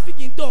 And I cannot speak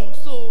in tongues,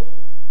 so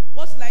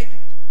what will I do?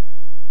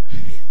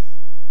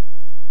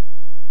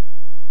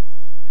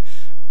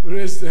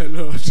 Praise the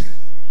Lord.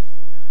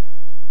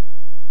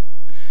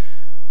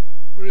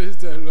 Praise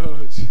the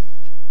Lord.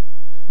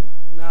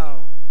 Now,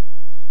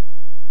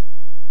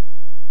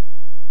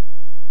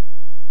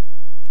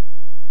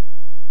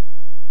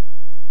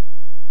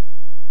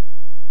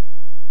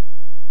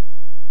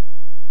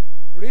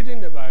 reading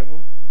the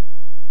Bible,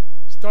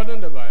 studying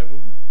the Bible,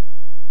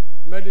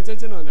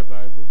 meditating on the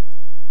Bible,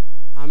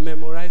 and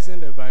memorizing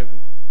the Bible.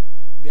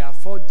 There are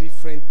 4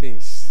 different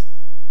things.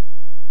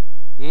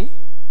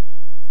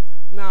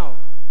 Now,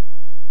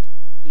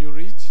 you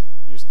read,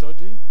 you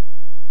study,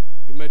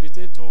 you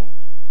meditate on,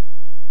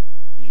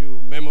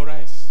 you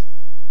memorize.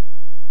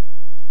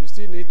 You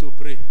still need to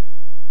pray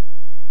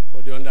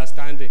for the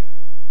understanding.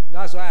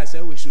 That's why I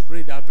said we should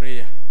pray that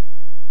prayer.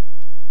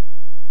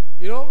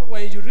 You know,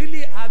 when you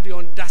really have the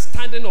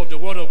understanding of the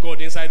word of God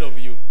inside of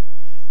you,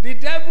 the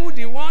devil,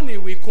 the one he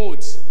will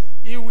quote,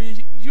 he will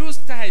use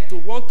time to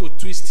want to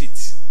twist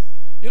it.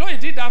 You know, he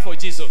did that for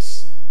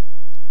Jesus.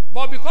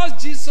 But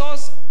because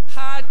Jesus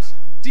had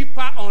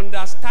deeper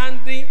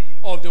understanding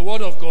of the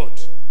word of God,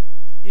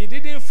 he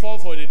didn't fall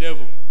for the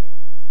devil.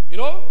 You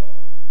know,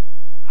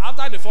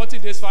 after the 40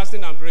 days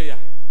fasting and prayer,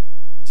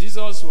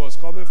 Jesus was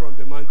coming from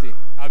the mountain.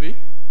 Abi?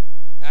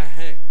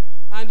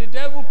 And the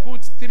devil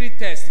put 3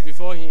 tests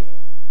before him.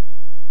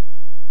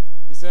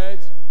 He said,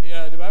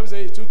 the Bible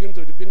says he took him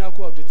to the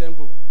pinnacle of the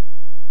temple.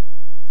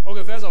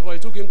 Okay, first of all, he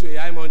took him to a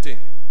high mountain.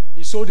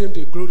 He showed him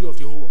the glory of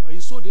the whole world. He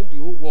showed him the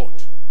whole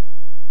world.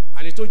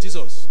 And he told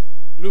Jesus,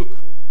 look,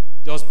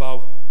 just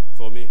bow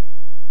for me.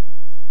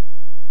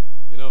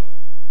 You know,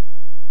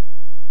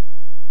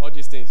 all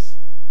these things,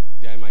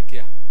 they are in my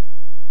care.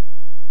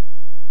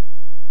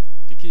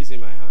 The key is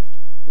in my hand.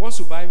 Once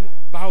you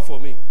bow for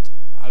me,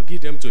 I'll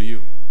give them to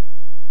you.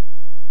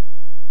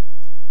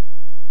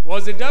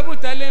 Was the devil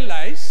telling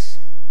lies?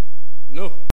 No.